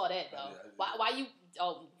 Oh, you saw that though. I Why you?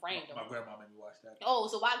 Oh, random. My grandma made me watch that. Oh,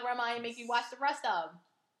 so why grandma ain't make you watch the rest of them?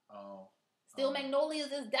 Steel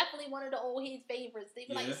Magnolias is definitely one of the old heads' favorites. They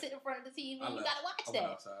be like, you sit in front of the TV and you gotta watch that. I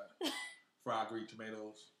went outside. Fried green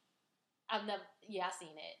tomatoes. I've never. Yeah, I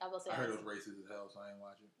seen it. I will say. I heard it was racist as hell, so I ain't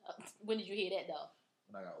watch it. When did you hear that though?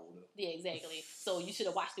 When I got older. Yeah, exactly. So you should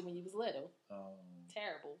have watched it when you was little.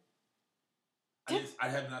 Terrible. I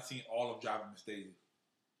have not seen all of Driving Miss Daisy.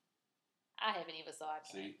 I haven't even saw it.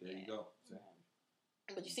 See, there you go. See?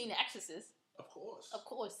 But you seen The Exorcist? Of course. Of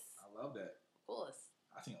course. I love that. Of course.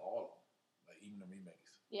 I seen all of them, like even the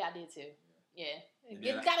remakes. Yeah, I did too. Yeah. It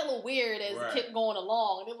then got a little weird as it kept going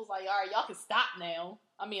along, and it was like, all right, y'all can stop now.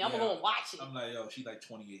 I mean, I'm gonna watch it. I'm like, yo, she like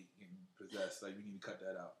 28 getting possessed. Like, we need to cut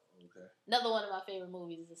that out. Okay. Another one of my favorite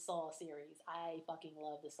movies is the Saw series. I fucking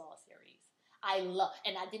love the Saw series.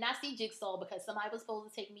 And I did not see Jigsaw because somebody was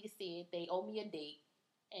supposed to take me to see it. They owe me a date,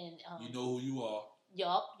 and you know who you are.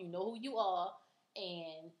 Yup, you know who you are,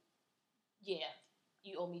 and yeah,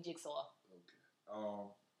 you owe me Jigsaw. Okay.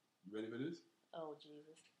 You ready for this? Oh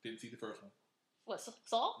Jesus! Didn't see the first one. What,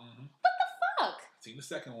 Saw? Mm-hmm. What the fuck? Seen the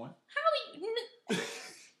second one. How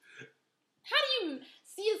do you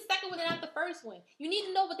see a second one and not the first one? You need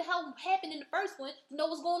to know what the hell happened in the first one to know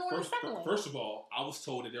what's going on in the second one. First of all, I was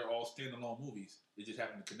told that they're all standalone movies. They just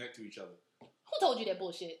happen to connect to each other. Who told you that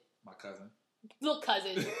bullshit? My cousin. Look,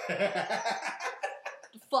 cousin.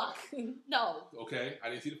 Fuck. No. Okay, I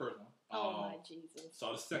didn't see the first one. Oh my Jesus.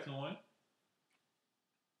 Saw the second one.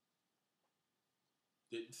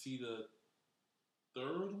 Didn't see the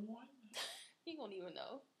third one. He won't even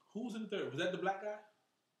know. Who was in the third? Was that the black guy?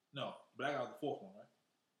 No, black guy was the fourth one, right?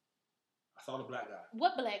 I saw the black guy.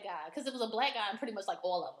 What black guy? Because it was a black guy in pretty much like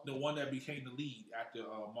all of them. The one that became the lead after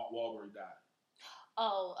Mark Wahlberg died.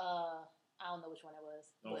 Oh, I don't know which one it was.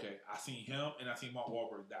 Okay, I seen him and I seen Mark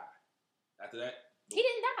Wahlberg die. After that, he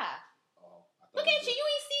didn't die. Oh, look at you! You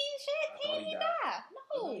ain't seen shit. He didn't die.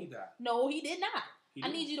 No, he died. No, he did not. I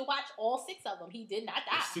need you to watch all 6 of them. He did not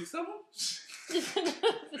die. 6 of them?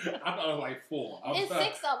 I thought it was like 4. It's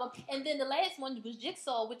 6 of them, and then the last one was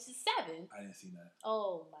Jigsaw, which is 7. I didn't see that.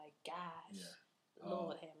 Oh my gosh! Yeah.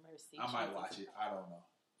 Lord have mercy. I might watch it. I don't know.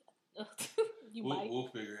 We'll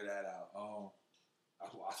figure that out.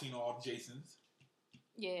 I seen all the Jasons.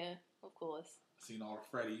 Yeah. Of course. Seen all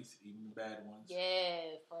the Freddys, even the bad ones.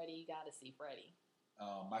 Yeah, Freddy. You gotta see Freddy.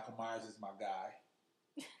 Michael Myers is my guy.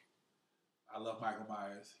 I love Michael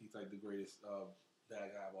Myers. He's like the greatest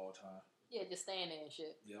bad guy of all time. Yeah, just staying there and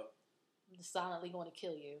shit. Yep. I'm just silently going to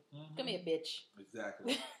kill you. Mm-hmm. Come here, bitch.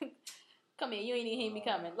 Exactly. Come here. You ain't even hear me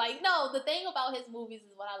coming. Like, no, the thing about his movies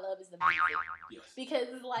is what I love is the music. Yes. Because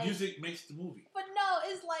it's like... music makes the movie. But no,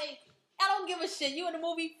 it's like... I don't give a shit. You in the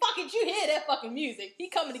movie, fuck it, you hear that fucking music. He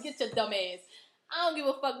coming to get your dumb ass. I don't give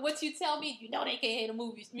a fuck what you tell me. You know they can't hear the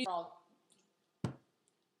movies. Wrong.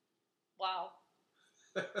 Wow.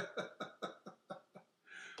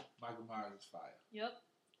 Michael Myers is fire. Yep.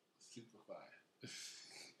 Super fire.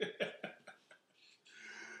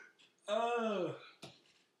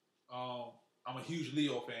 I'm a huge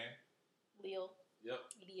Leo fan. Leo. Yep.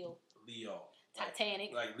 Leo.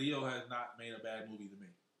 Titanic. Like Leo has not made a bad movie to me.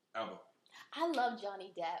 Ever. I love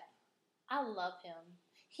Johnny Depp. I love him.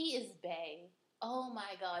 He is bae. Oh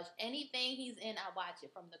my gosh. Anything he's in, I watch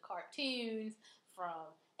it. From the cartoons,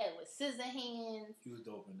 from Edward Scissorhands. He was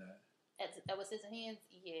dope in that. Edward Scissorhands?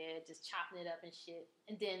 Yeah, just chopping it up and shit.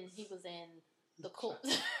 And then he was in The Cult.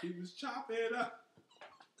 He was chopping it up.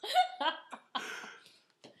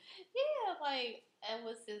 Yeah, like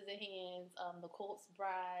Edward Scissorhands, The Colt's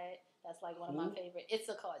Bride. That's like one of my favorite. It's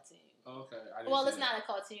a cartoon. Okay. Well, it's not a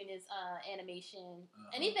cartoon. It's animation.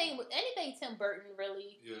 Anything Tim Burton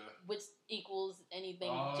really. Yeah. Which equals anything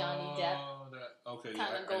Johnny Depp. Okay.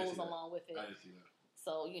 Kind of goes along with it. I didn't see that.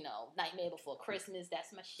 So Nightmare Before Christmas.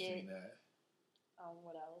 That's my shit. Seen that.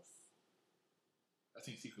 What else? I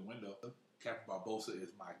seen Secret Window. Captain Barbosa is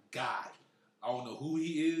my guy. I don't know who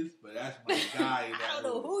he is, but that's my guy. In that I don't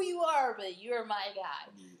know who you are, but you're my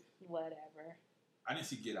guy. Yeah. Whatever. I didn't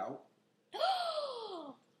see Get Out.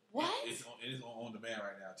 What? It's on demand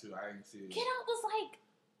right now too. I didn't see it. Get Out was like,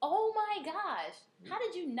 oh my gosh! How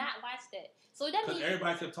did you not watch that? So that means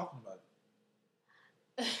everybody kept talking about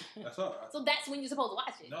it. That's all. So that's when you're supposed to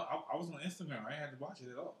watch it. No, I was on Instagram. I ain't had to watch it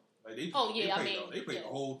at all. Like they played the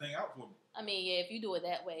whole thing out for me. I mean, yeah, if you do it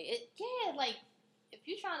that way, like if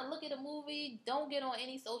you're trying to look at a movie, don't get on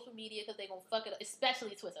any social media because they're gonna fuck it up.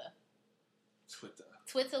 Especially Twitter.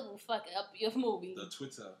 Twitter will fuck up your movie. The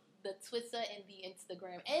Twitter and the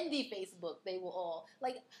Instagram and the Facebook, they will all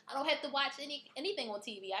I don't have to watch anything on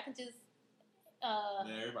TV. I can just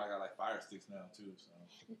everybody got like Fire Sticks now too. So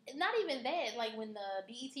not even that. Like when the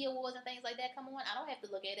BET Awards and things like that come on, I don't have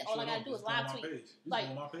to look at it. All I gotta do is live tweet.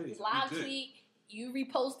 Live tweet. You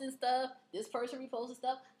reposting stuff. This person reposting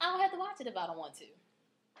stuff. I don't have to watch it if I don't want to.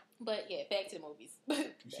 But yeah, back to the movies.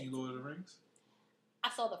 You seen Lord of the Rings?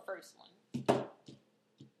 I saw the first one.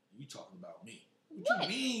 You talking about me? What you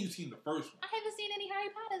mean you seen the first one? I haven't seen any Harry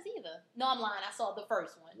Potters either. No, I'm lying. I saw the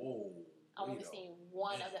first one. Whoa. I've only seen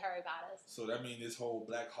one of the Harry Potters. So that means this whole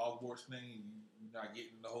Black Hogwarts thing, you're not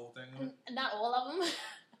getting the whole thing? Not all of them.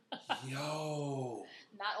 Yo.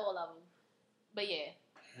 Not all of them. But yeah.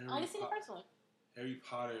 I only seen the first one. Harry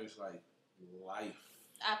Potter is like life.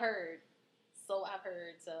 I've heard. So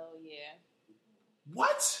yeah.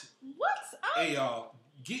 What? Hey, y'all.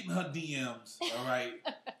 Get in her DMs, all right?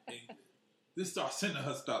 And just start sending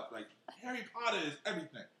her stuff. Like, Harry Potter is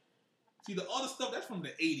everything. See, the other stuff, that's from the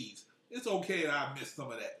 80s. It's okay that I missed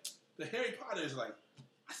some of that. The Harry Potter is like,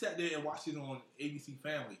 I sat there and watched it on ABC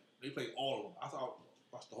Family. They played all of them. I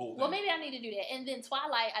watched the whole thing. Well, maybe I need to do that. And then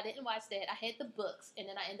Twilight, I didn't watch that. I had the books, and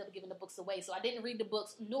then I ended up giving the books away. So I didn't read the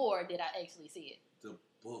books, nor did I actually see it. The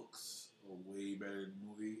books are way better than the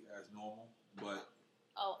movie as normal, but...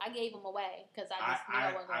 Oh, I gave them away because I just knew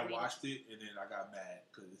I wasn't going to read it. I watched it and then I got mad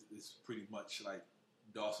because it's pretty much like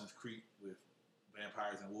Dawson's Creek with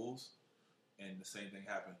vampires and wolves, and the same thing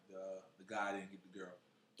happened. The guy didn't get the girl.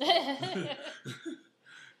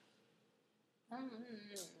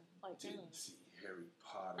 Didn't see Harry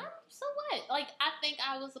Potter. So what? I think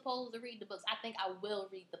I was supposed to read the books. I think I will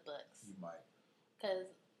read the books. You might. Because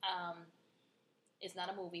it's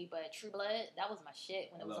not a movie, but True Blood, that was my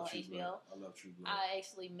shit when it was on HBO. I love True Blood. I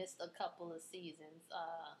actually missed a couple of seasons.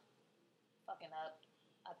 Fucking up.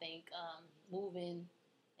 I think moving,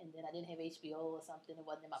 and then I didn't have HBO or something. It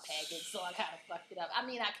wasn't in my package, so I kind of fucked it up. I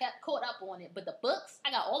mean, I kept caught up on it, but the books,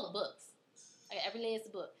 I got all the books. I got every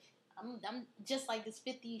last book. I'm just like this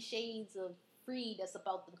 50 Shades of Free that's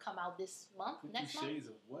about to come out this month. 50 next month. Shades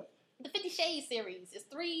of what? The 50 Shades series. It's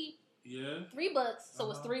 3 books, so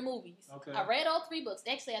it's 3 movies. Okay. I read all 3 books.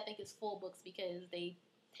 Actually, I think it's 4 books because they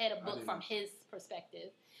had a book from his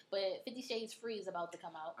perspective. But 50 Shades Free is about to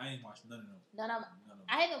come out. I ain't watched none of them. None of them.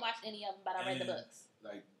 I haven't watched any of them, but I read the books.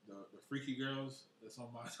 Like the Freaky Girls that's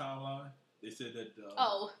on my timeline, they said that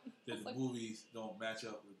the movies don't match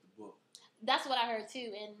up with the book. That's what I heard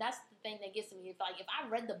too, and that's the thing that gets me. If I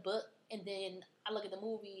read the book and then I look at the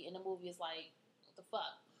movie, and the movie is like, what the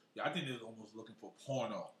fuck? Yeah, I think they're almost looking for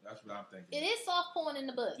porno. That's what I'm thinking. It is soft porn in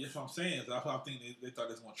the book. That's what I'm saying. That's what I'm thinking. They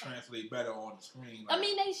thought it was going to translate better on the screen. I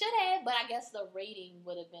mean, they should have, but I guess the rating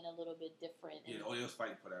would have been a little bit different. Yeah, they was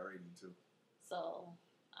fighting for that rating too. So,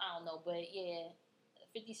 I don't know, but yeah,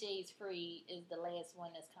 50 Shades Free is the last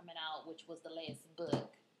one that's coming out, which was the last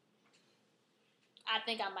book. I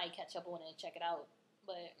think I might catch up on it and check it out,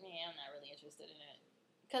 but man, I'm not really interested in it.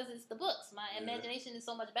 Because it's the books. My imagination is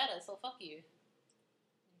so much better, so fuck you.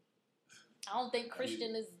 I don't think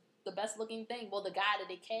Christian is the best looking thing. Well, the guy that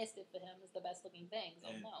they casted for him is the best looking thing. So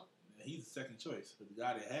no. He's the second choice. But the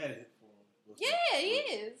guy that had it for him was he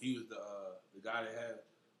is. He was the guy that had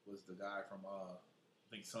was the guy from I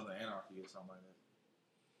think Sons of Anarchy or something like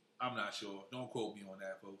that. I'm not sure. Don't quote me on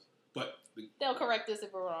that, folks. But they'll correct us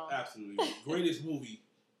if we're wrong. Absolutely, greatest movie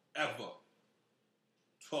ever.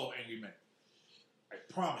 12 Angry Men. I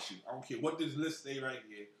promise you. I don't care what this list say right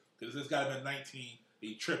here, because this got to be 19.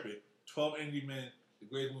 They tripping. 12 Angry Men, the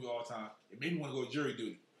greatest movie of all time. It made me want to go to jury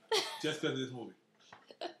duty just because of this movie.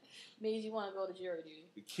 Made you want to go to jury duty.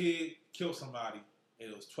 The kid killed somebody, and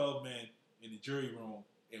it was 12 men in the jury room,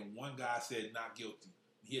 and one guy said not guilty.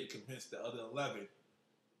 He had to convince the other 11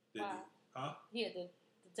 that He had to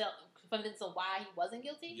convince them why he wasn't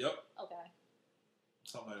guilty? Yep. Okay.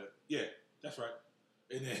 Something like that. Yeah, that's right.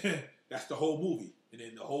 And then that's the whole movie. And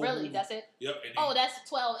then the whole Really? movie, That's it? Yep. And then, that's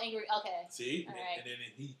 12 Angry... Okay. See? All and, right. and then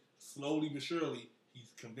he slowly but surely,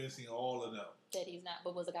 he's convincing all of them. That he's not.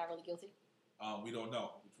 But was the guy really guilty? We don't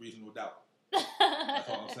know. It's reasonable doubt. That's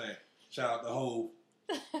all I'm saying. Shout out the whole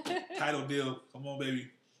title deal. Come on,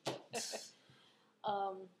 baby.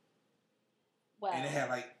 Wow. And they had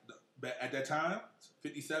at that time,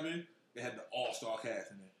 57, they had the all-star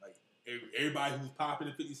cast in it. Like everybody who was popping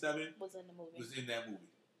in 57 was in the movie. Was in that movie.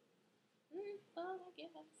 Well, I guess.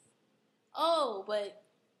 Oh, but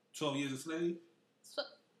 12 Years a Slave. So,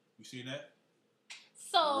 you seen that?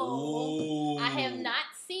 So I have not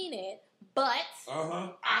seen it, but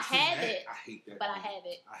I have it. I hate that. But movie. I have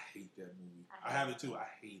it. I hate that movie. I have it too. I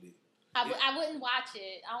hate it. I wouldn't watch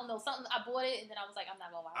it. I don't know, something. I bought it and then I was like, I'm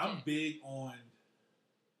not gonna watch it. I'm big on.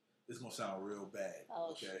 This is gonna sound real bad.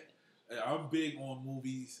 Oh, okay. Shit. I'm big on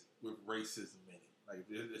movies with racism in it. Like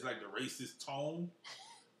it's like the racist tone.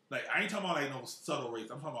 Like I ain't talking about like no subtle race.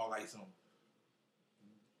 I'm talking about like some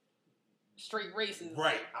straight racism.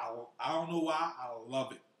 Right. I don't know why. I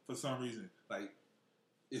love it for some reason. Like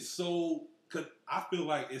it's so. Cause I feel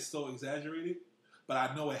like it's so exaggerated, but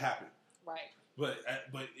I know it happened. Right. But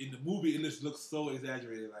in the movie, it just looks so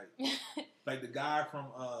exaggerated. Like like the guy from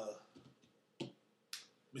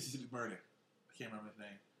Mississippi Burning. I can't remember his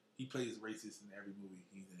name. He plays racist in every movie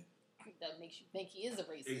he's in. That makes you think he is a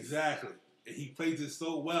racist. Exactly. And he plays it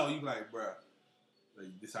so well, you be like, bruh, like,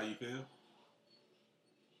 this how you feel?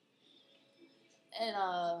 And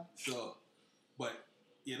So, but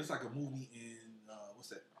yeah, it's like a movie in what's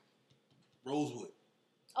that? Rosewood.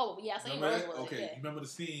 Oh yeah, I seen Rosewood. Rosewood. Okay, Yeah. you remember the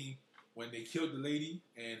scene when they killed the lady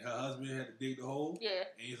and her husband had to dig the hole? Yeah.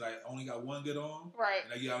 And he's like, only got one good arm? Right.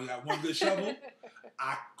 And I only got one good shovel?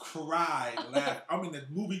 I cried, laughed. I'm in the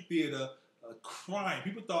movie theater crying.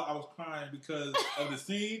 People thought I was crying because of the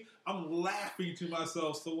scene. I'm laughing to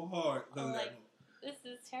myself so hard because of that movie. This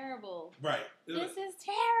is terrible. Right. This is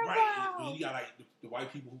terrible. Right. And you got like the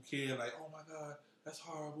white people who care, like, oh my God, that's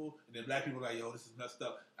horrible. And then black people are like, yo, this is messed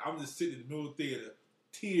up. I'm just sitting in the middle of the theater,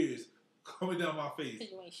 tears coming down my face.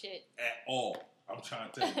 Because you ain't shit. At all. I'm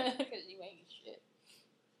trying to tell you. Because you ain't shit.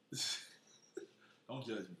 Don't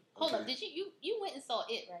judge me. Hold up. Did you went and saw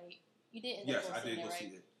it, right? You didn't. Yes, I did go see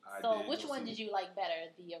it. So which one did you like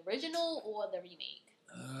better, the original or the remake?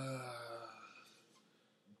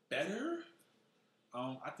 Better?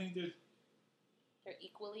 I think they're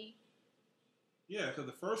equally. Yeah, because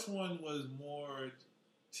the first one was more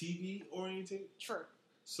TV oriented. True.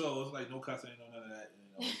 So it's like no cussing, no none of that. You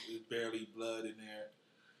know, there's barely blood in there.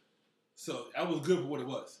 So that was good for what it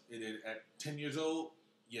was. And then at 10 years old,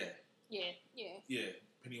 yeah. Yeah.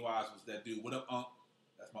 Pennywise was that dude. What up, Unc?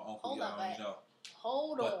 That's my uncle. Hold on, you know.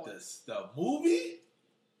 Hold on. But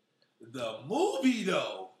the movie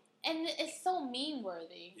though, and it's so meme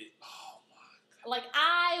worthy. Oh my God! Like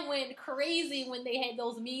I went crazy when they had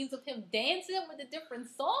those memes of him dancing with the different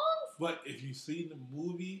songs. But if you see the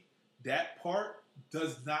movie, that part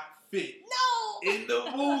does not fit. No, in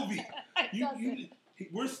the movie,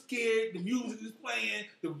 we're scared. The music is playing.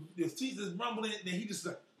 The seats is rumbling, and then he just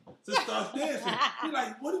starts dancing. You're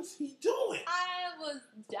like, what is he doing? I was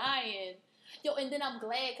dying. Yo, and then I'm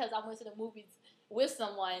glad because I went to the movies with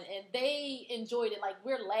someone and they enjoyed it. Like,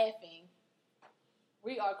 we're laughing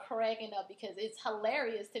We are cracking up because it's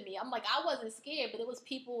hilarious to me. I'm like, I wasn't scared, but it was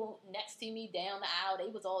people next to me down the aisle.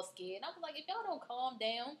 They was all scared. And I was like, if y'all don't calm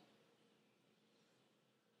down.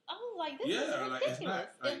 I was like, this is ridiculous. Like, it's not,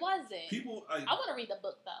 like, it wasn't. People, like, I want to read the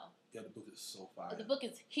book, though. Yeah, the book is so fire. The book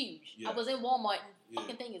is huge. Yeah. I was in Walmart and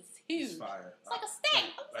fucking thing is huge. It's fire. It's like a stack.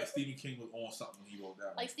 Like Stephen King was on something when he wrote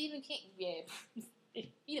that. Like Stephen King, yeah. He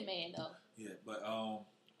the man, though. Yeah, but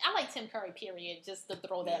I like Tim Curry, period, just to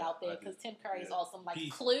throw that out there, because Tim Curry is awesome. Like,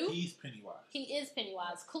 Clue. He's Pennywise. He is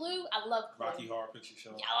Pennywise. Clue, I love Clue. Rocky Horror Picture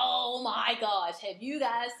Show. Oh my gosh. Have you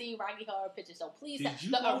guys seen Rocky Horror Picture Show? Please,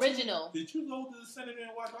 the original. Did you go to the Senator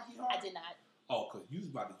and watch Rocky Horror? I did not. Oh, because you was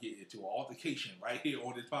about to get into an altercation right here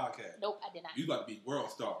on this podcast. Nope, I did not. You about to be world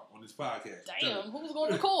star on this podcast. Damn, who's going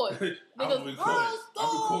to record? I'm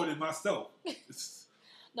recording myself.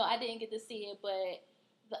 No, I didn't get to see it, but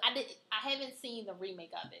I haven't seen the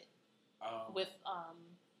remake of it with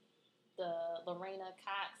the Lorena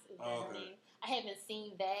Cox. Is that her name? I haven't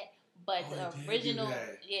seen that, but the original,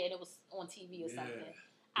 yeah, and it was on TV or something.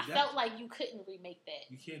 I felt like you couldn't remake that.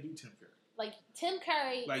 You can't do Tim Curry. Like Tim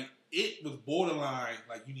Curry, like it was borderline.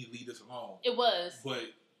 Like you need to leave this alone. It was, but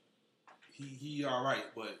he all right.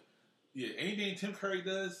 But yeah, anything Tim Curry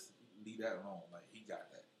does, leave that alone. Like he got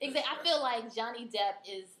that. Exactly. I feel like Johnny Depp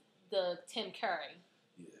is the Tim Curry.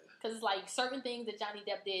 Because it's like certain things that Johnny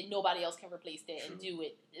Depp did, nobody else can replace that and do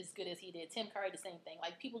it as good as he did. Tim Curry, the same thing.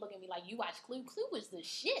 Like, people look at me like, you watch Clue? Clue was the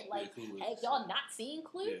shit. Like, have y'all not seen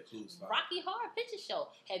Clue? Yeah, Clue's fine. Rocky Horror Picture Show.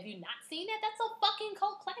 Have you not seen that? That's a fucking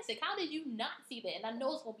cult classic. How did you not see that? And I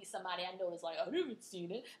know it's going to be somebody I know that's like, I haven't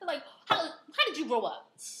seen it. I'm like, how did you grow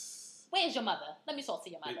up? Where's your mother? Let me talk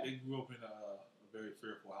to your mother. They grew up in a very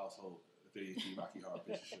fearful household. If they see Rocky Horror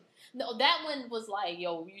Picture Show. No, that one was like,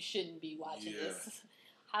 yo, you shouldn't be watching this.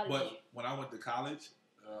 When I went to college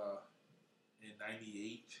in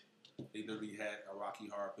 '98, they literally had a Rocky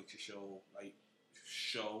Horror Picture Show. Like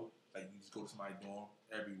you just go to somebody's dorm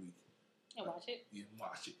every week and watch it. You can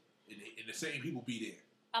watch it, and the same people be there.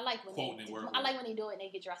 I like when they do it and they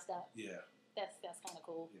get dressed up. Yeah, that's kind of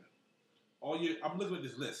cool. Yeah, I'm looking at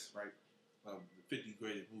this list, right? Of the 50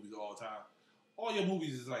 greatest movies of all time. All your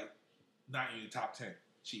movies is like not in your top 10,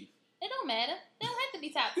 Chief. It don't matter. They don't have to be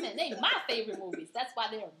top 10. They my favorite movies. That's why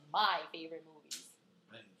they're my favorite movies.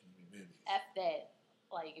 F that.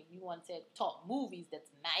 Like, if you want to talk movies, that's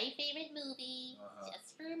my favorite movie.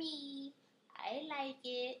 Just for me. I like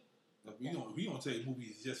it. Look, we don't tell you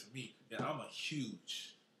movies just for me. And I'm a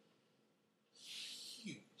huge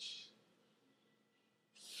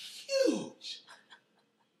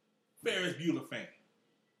Ferris Bueller fan.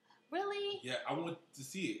 Really? Yeah, I went to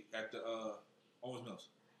see it at the Owens Mills.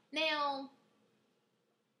 Now,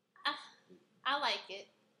 I like it,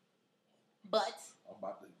 but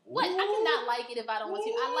what? I cannot like it if I don't want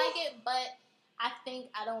to. I like it, but I think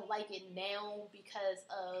I don't like it now because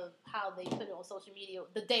of how they put it on social media.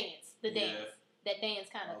 The dance. That dance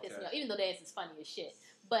kind of pissed me off. Even though dance is funny as shit,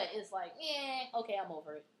 but it's like, yeah, okay, I'm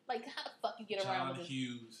over it. Like, how the fuck you get around with this? John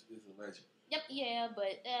Hughes is a legend. Yep, yeah,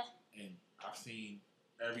 but And I've seen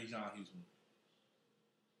every John Hughes movie.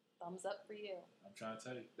 Thumbs up for you. I'm trying to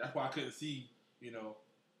tell you. That's why I couldn't see,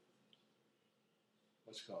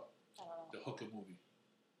 what's it called? I don't know. The Hooker movie.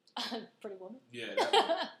 Pretty Woman? Yeah, that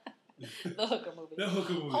one. The Hooker movie. The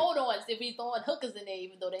Hooker movie. Hold on. If we throwing hookers in there,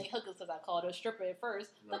 even though they ain't hookers because I called her a stripper at first.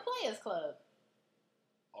 Right. The Players Club.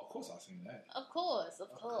 Of course I've seen that. Of course you've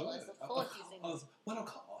seen it. What of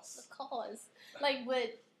course? Of course. Like,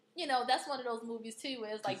 but, that's one of those movies, too,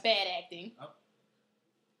 where it's like bad acting.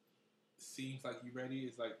 Seems Like You Ready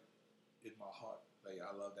is like in my heart. Like,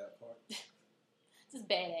 I love that part. Just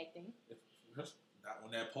bad acting. Not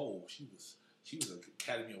on that pole. She was an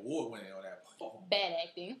Academy Award winner on that pole. Bad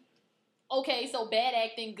acting. Okay, so bad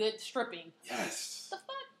acting, good stripping. Yes. The fuck?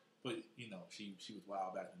 But, she was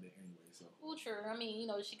wild back in the day anyway, so. Well, true. I mean,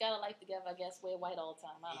 she got her life together, I guess, wear white all the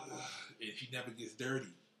time. I don't know. And she never gets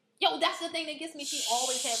dirty. Yo, that's the thing that gets me. She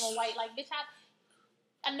always have on white. Like, bitch,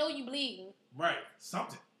 I know you bleeding. Right.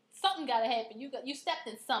 Something gotta happen. You stepped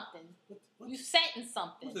in something. You sat in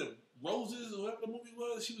something. Was it Roses or whatever the movie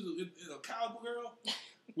was? She was a cowboy girl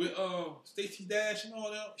with Stacey Dash and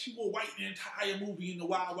all that. She wore white the entire movie in the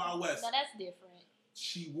Wild Wild West. No, that's different.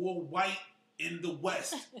 She wore white in the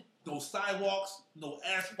West. No sidewalks, no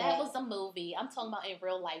asphalt. That was a movie. I'm talking about in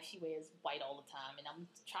real life. She wears white all the time, and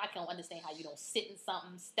I can't understand how you don't sit in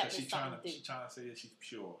something, step in something. She's trying to say that she's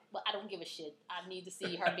pure. But I don't give a shit. I need to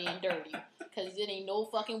see her being dirty because it ain't no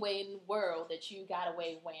fucking way in the world that you got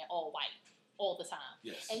away wearing all white all the time.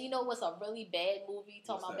 Yes. And you know what's a really bad movie?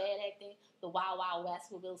 Talking about bad acting, The Wild Wild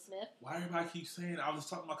West with Will Smith. Why everybody keep saying? I was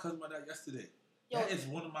talking to my cousin about that yesterday. Yo, that is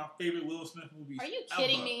one of my favorite Will Smith movies. Are you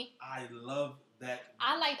kidding ever. me? I love that.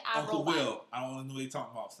 I liked Uncle iRobot. Will. I don't know what you're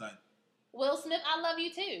talking about, son. Will Smith, I love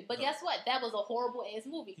you too. But guess what? That was a horrible ass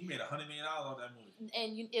movie. He made $100 million off that movie.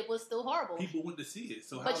 And it was still horrible. People went to see it.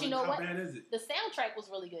 So but how bad is it? The soundtrack was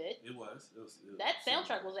really good. It was. That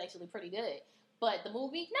soundtrack was actually pretty good. But the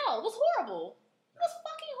movie, no, it was horrible. It was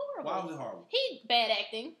fucking horrible. Why was it horrible? He bad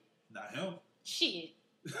acting. Not him. Shit.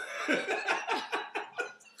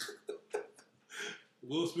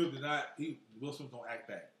 Will Smith did not. Will Smith don't act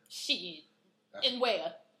bad. Shit. And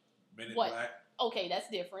where? Men in What? Black. Okay, that's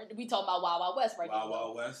different. We talking about Wild Wild West right now.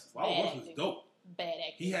 Wild West. Wild West was dope. Bad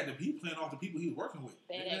acting. He playing off the people he was working with.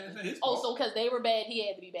 Bad acting. His oh, so because they were bad, he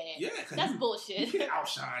had to be bad. Yeah, that's bullshit. He can't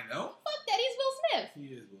outshine though. Fuck that. He's Will Smith.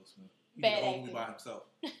 He is Will Smith. He bad did the whole acting. movie by himself.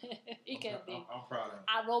 He can be. I'm proud of him.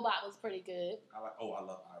 iRobot was pretty good. I love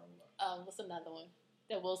iRobot. What's another one?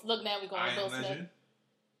 That Will. Look now, we going with Will Smith.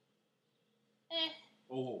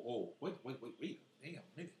 Oh, wait. Damn,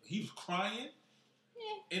 nigga. He was crying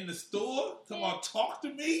in the store. Talk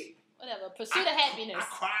to me. Whatever. Pursuit of Happiness. I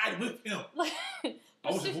cried with him.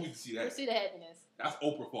 I was movie to see that. Pursuit of Happiness. That's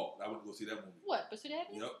Oprah's fault. I wouldn't go see that movie. What? Pursuit of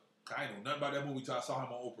Happiness? Yep. I didn't know nothing about that movie until I saw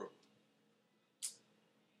him on Oprah.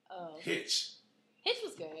 Oh. Hitch. Hitch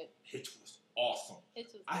was good. Hitch was awesome. Hitch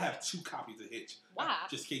was good. I have 2 copies of Hitch. Why?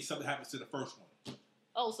 Just in case something happens to the first one.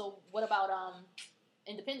 Oh, so what about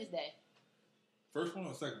Independence Day? First one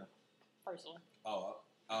or second one? First one.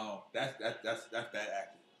 Oh, that's bad acting.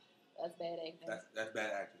 That's bad acting. That's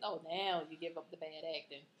bad acting. Oh, now you give up the bad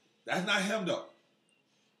acting. That's not him though.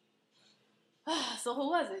 So who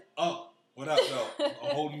was it? What up though?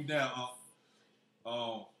 I'm holding you down.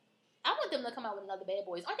 I want them to come out with another Bad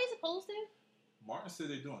Boys. Aren't they supposed to? Martin said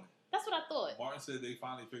they're doing it. That's what I thought. Martin said they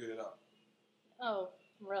finally figured it out. Oh,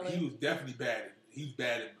 really? He was definitely bad. He's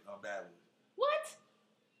bad in Bad Boys. What?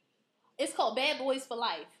 It's called Bad Boys for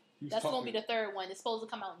Life. That's going to be the 3rd one. It's supposed to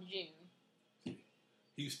come out in June.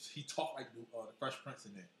 He talked like the Fresh Prince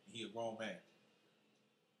in there. He a grown man.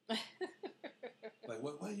 Like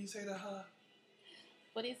what did he say to her?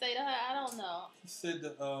 What did he say to her? I don't know. He said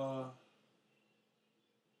the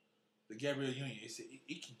Gabrielle Union. He said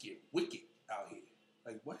it can get wicked out here.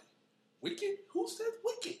 Like what? Wicked? Who said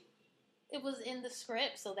wicked? It was in the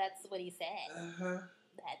script, so that's what he said.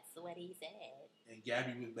 That's what he said. And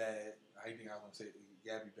Gabby was bad. I think I was gonna say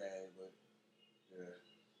Gabby bad, but yeah.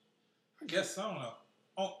 I guess I don't know.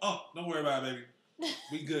 Don't worry about it, baby.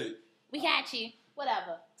 We good. We got you.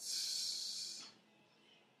 Whatever.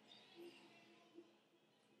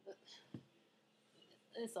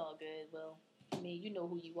 It's all good, Will. I mean, you know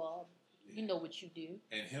who you are. You know what you do.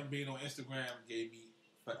 And him being on Instagram gave me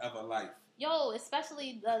forever life. Yo,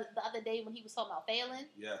 especially the other day when he was talking about failing.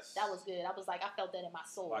 Yes. That was good. I was like, I felt that in my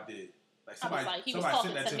soul. I did. Like somebody, he was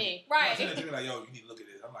talking to me. Right. Somebody sent that to me like, yo, you need to look at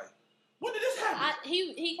this. I'm like, when did this happen?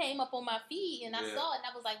 He came up on my feed and I saw it and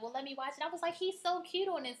I was like, well, let me watch it. I was like, he's so cute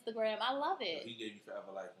on Instagram. I love it. He gave me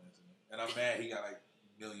forever life on Instagram. And I'm mad he got like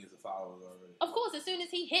millions of followers already. Of course, as soon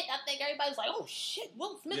as he hit, I think everybody was like, oh shit,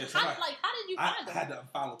 Will Smith. Yeah, how did you find him? I had to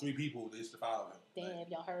unfollow 3 people that used to follow him. Damn,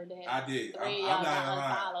 like, y'all heard that? I did. 3 y'all got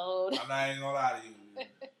unfollowed. I'm not even gonna lie to you.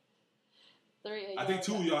 3 I think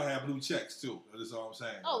 2 of y'all have blue checks too. That's all I'm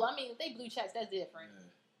saying. Oh, I mean, if they blue checks, that's different.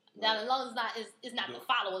 Yeah. Now, as long as it's not the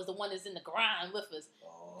followers, the one that's in the grind with us.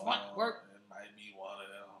 Work. It might be one of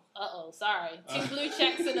them. Sorry. 2 blue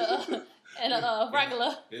checks and a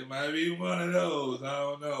regular. It might be one of those. I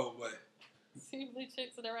don't know, but 2 blue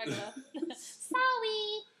checks and a regular.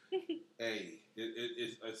 Sorry. Hey,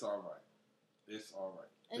 it's all right. It's all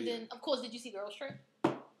right. And then, of course, did you see Girls Trip?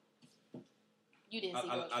 You didn't see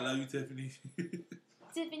Girls Trip. I love you, Tiffany.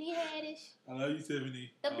 Tiffany Haddish. I love you,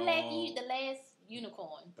 Tiffany. The the last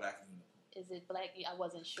unicorn. Black unicorn. Is it black? I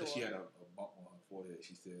wasn't sure. She had a bump on her forehead.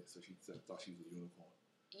 She said so. She thought she was a unicorn.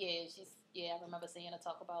 Yeah, I remember seeing her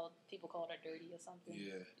talk about people called her dirty or something.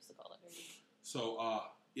 Yeah, used to call her dirty. So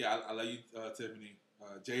I love you, Tiffany.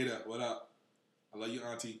 Jada, what up? I love you,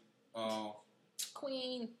 Auntie.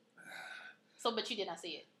 Queen. So, but you did not see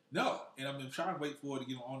it. No, and I've been trying to wait for it to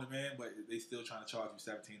get on demand, but they still trying to charge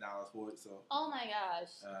you $17 for it. So. Oh my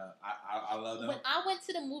gosh. I love them. When I went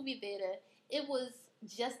to the movie theater, it was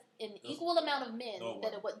just an equal amount of men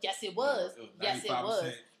that it was. Yes, it was. Yes, it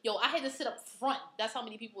was. Yo, I had to sit up front. That's how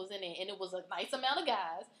many people was in there, and it was a nice amount of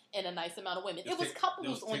guys and a nice amount of women. It was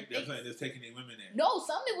couples on. They're taking their women there. No,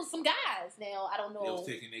 it was some guys. Now I don't know. They was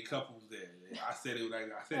taking their couples there. I said it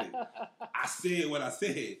like I said it. I said what I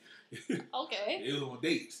said. Okay. It was on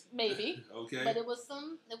dates. Maybe. Okay. But it was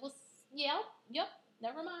Yep.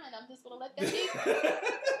 Never mind. I'm just gonna let that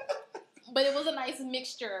be. But it was a nice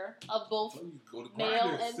mixture of both So you go to male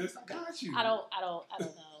Grindr, and... sis, I got you. I don't know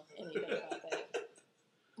anything about that.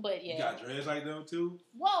 But yeah. You got dreads like them too?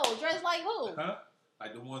 Whoa, dressed like who? Huh?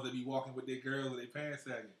 Like the ones that be walking with their girls with their pants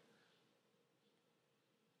sagging.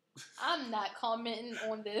 I'm not commenting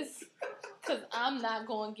on this because I'm not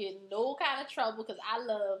going to get no kind of trouble because I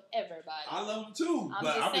love everybody. I love them too, I'm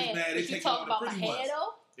but just I'm saying, just mad they you taking talk on the about my pretty hair ones.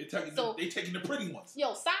 though. They taking the pretty ones.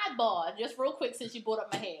 Yo, sidebar, just real quick since you brought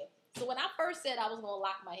up my hair. So when I first said I was going to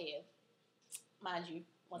lock my hair, mind you,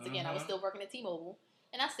 once again, I was still working at T-Mobile,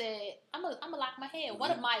 and I said, I'm gonna lock my hair.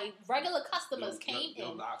 One of my regular customers came in.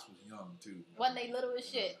 Your locks was young too. Wasn't they little as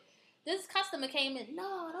shit? This customer came in,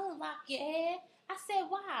 no, don't lock your hair. I said,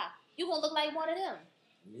 why? You gonna look like one of them.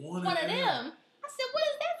 One of them? I said, what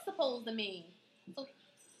is that supposed to mean? So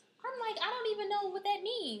I'm like, I don't even know what that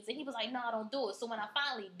means. And he was like, no, don't do it. So when I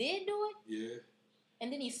finally did do it, yeah,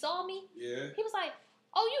 and then he saw me, yeah, he was like,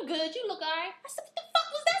 oh, you good, you look alright. I said, what the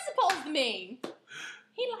fuck was that supposed to mean?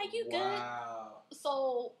 He like, you good? Wow.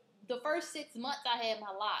 So the first 6 months I had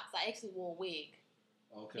my locks, I actually wore a wig.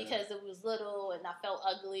 Okay. Because it was little and I felt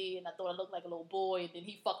ugly and I thought I looked like a little boy, and then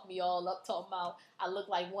he fucked me all up talking about I look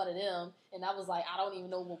like one of them, and I was like, I don't even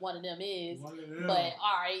know what one of them is. One of them. But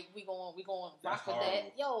alright, we going rock with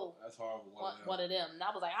that. Yo, that's horrible. One of them. And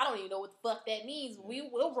I was like, I don't even know what the fuck that means. We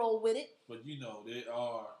will roll with it. But you know, there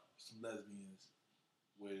are some lesbians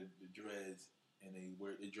with the dreads and they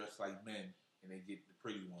dress like men and they get the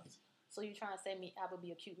pretty ones. So you trying to say I would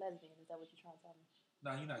be a cute lesbian? Is that what you're trying to tell me?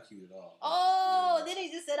 No, you're not cute at all. Oh, yeah. then he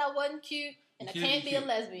just said I wasn't cute, and I can't be a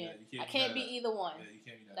lesbian. Yeah, I can't be either one. Yeah, you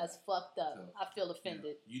can't be That's fucked up. So, I feel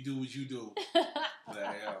offended. You do what you do. Oh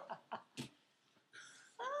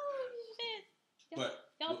shit!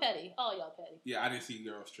 Y'all But petty. Oh, y'all petty. Yeah, I didn't see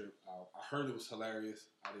Girls Trip. I heard it was hilarious.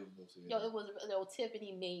 I didn't go see it. Yo, it was.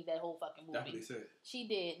 Tiffany made that whole fucking movie. That's what they said. She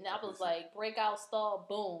did, and I was like, breakout star.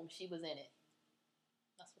 Boom, she was in it.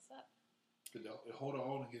 That's what's up. Hold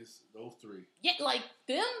on against those three. Yeah, like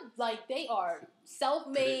them, like they are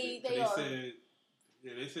self-made. They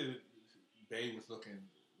said Bae was looking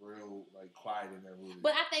real like quiet in that movie.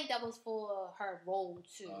 But I think that was for her role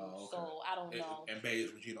too. Okay. So I don't know. And Bae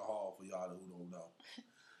is Regina Hall for y'all who don't know.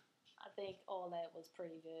 I think all that was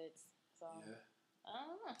pretty good. So yeah. I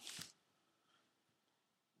don't know.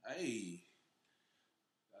 Hey,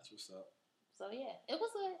 that's what's up. So yeah, it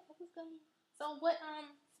was good. So what's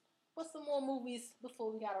some more movies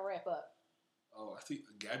before we gotta wrap up? Oh, I see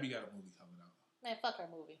Gabby got a movie coming out. Man, fuck her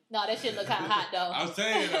movie. No, that shit look kind of hot though. I'm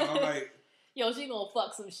saying though, I'm like, yo, she gonna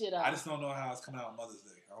fuck some shit up. I just don't know how it's coming out on Mother's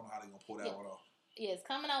Day. I don't know how they gonna pull that one off. Yeah, it's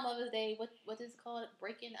coming out Mother's Day. What is it called?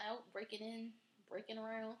 Breaking out, breaking in, breaking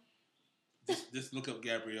around. Just look up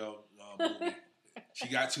Gabrielle movie. She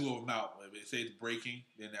got 2 of them out. If it says Breaking,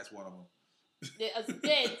 then that's one of them. Yeah, that's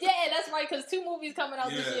right. Because 2 movies coming out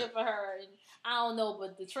this year for her, and I don't know,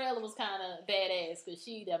 but the trailer was kind of badass because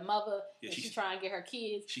their mother, and she trying to get her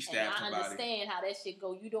kids. She stabbed somebody. I understand how that shit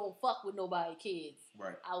go. You don't fuck with nobody kids.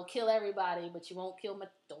 Right. I'll kill everybody, but you won't kill my.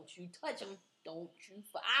 Don't you touch them. Don't you?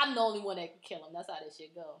 I'm the only one that can kill them. That's how that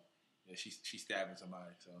shit go. Yeah, she's stabbing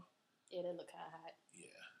somebody. So yeah, that look kind of hot.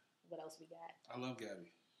 Yeah. What else we got? I love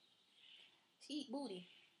Gabby. She eat booty.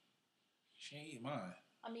 She ain't eat mine.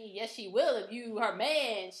 I mean, yes, she will. If you her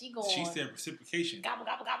man, she going. She said reciprocation. Gobble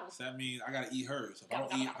gobble gobble. So that means I gotta eat hers. If I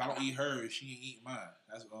don't eat hers, she ain't eat mine.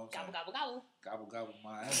 That's what I'm saying. Gobble gobble gobble. Gobble gobble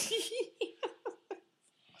my ass.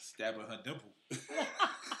 Stabbing her dimple.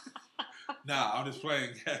 Nah, I'm just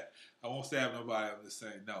playing. I won't stab nobody. I'm just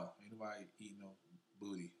saying no. Ain't nobody eating no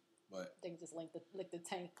booty. But they just lick the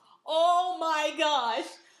tank. Oh my gosh.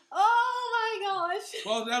 Oh my gosh.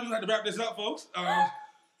 Well, now we have to wrap this up, folks. Oh my god.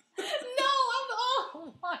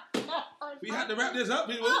 We have to wrap this up,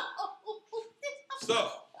 people.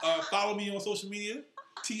 So, follow me on social media.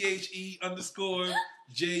 THE_JEST,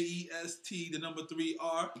 the number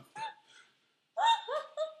 3R.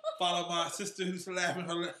 Follow my sister who's laughing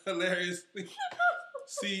hilariously.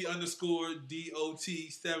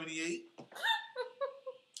 C_DOT78.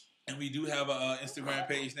 And we do have an Instagram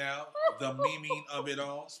page now. The Memeing of It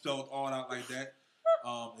All, spelled all out like that.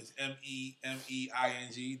 It's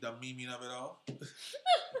MEMEING, the Memeing of It All.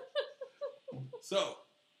 So,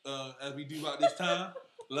 as we do about this time,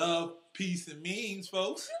 love, peace, and memes,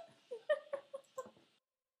 folks.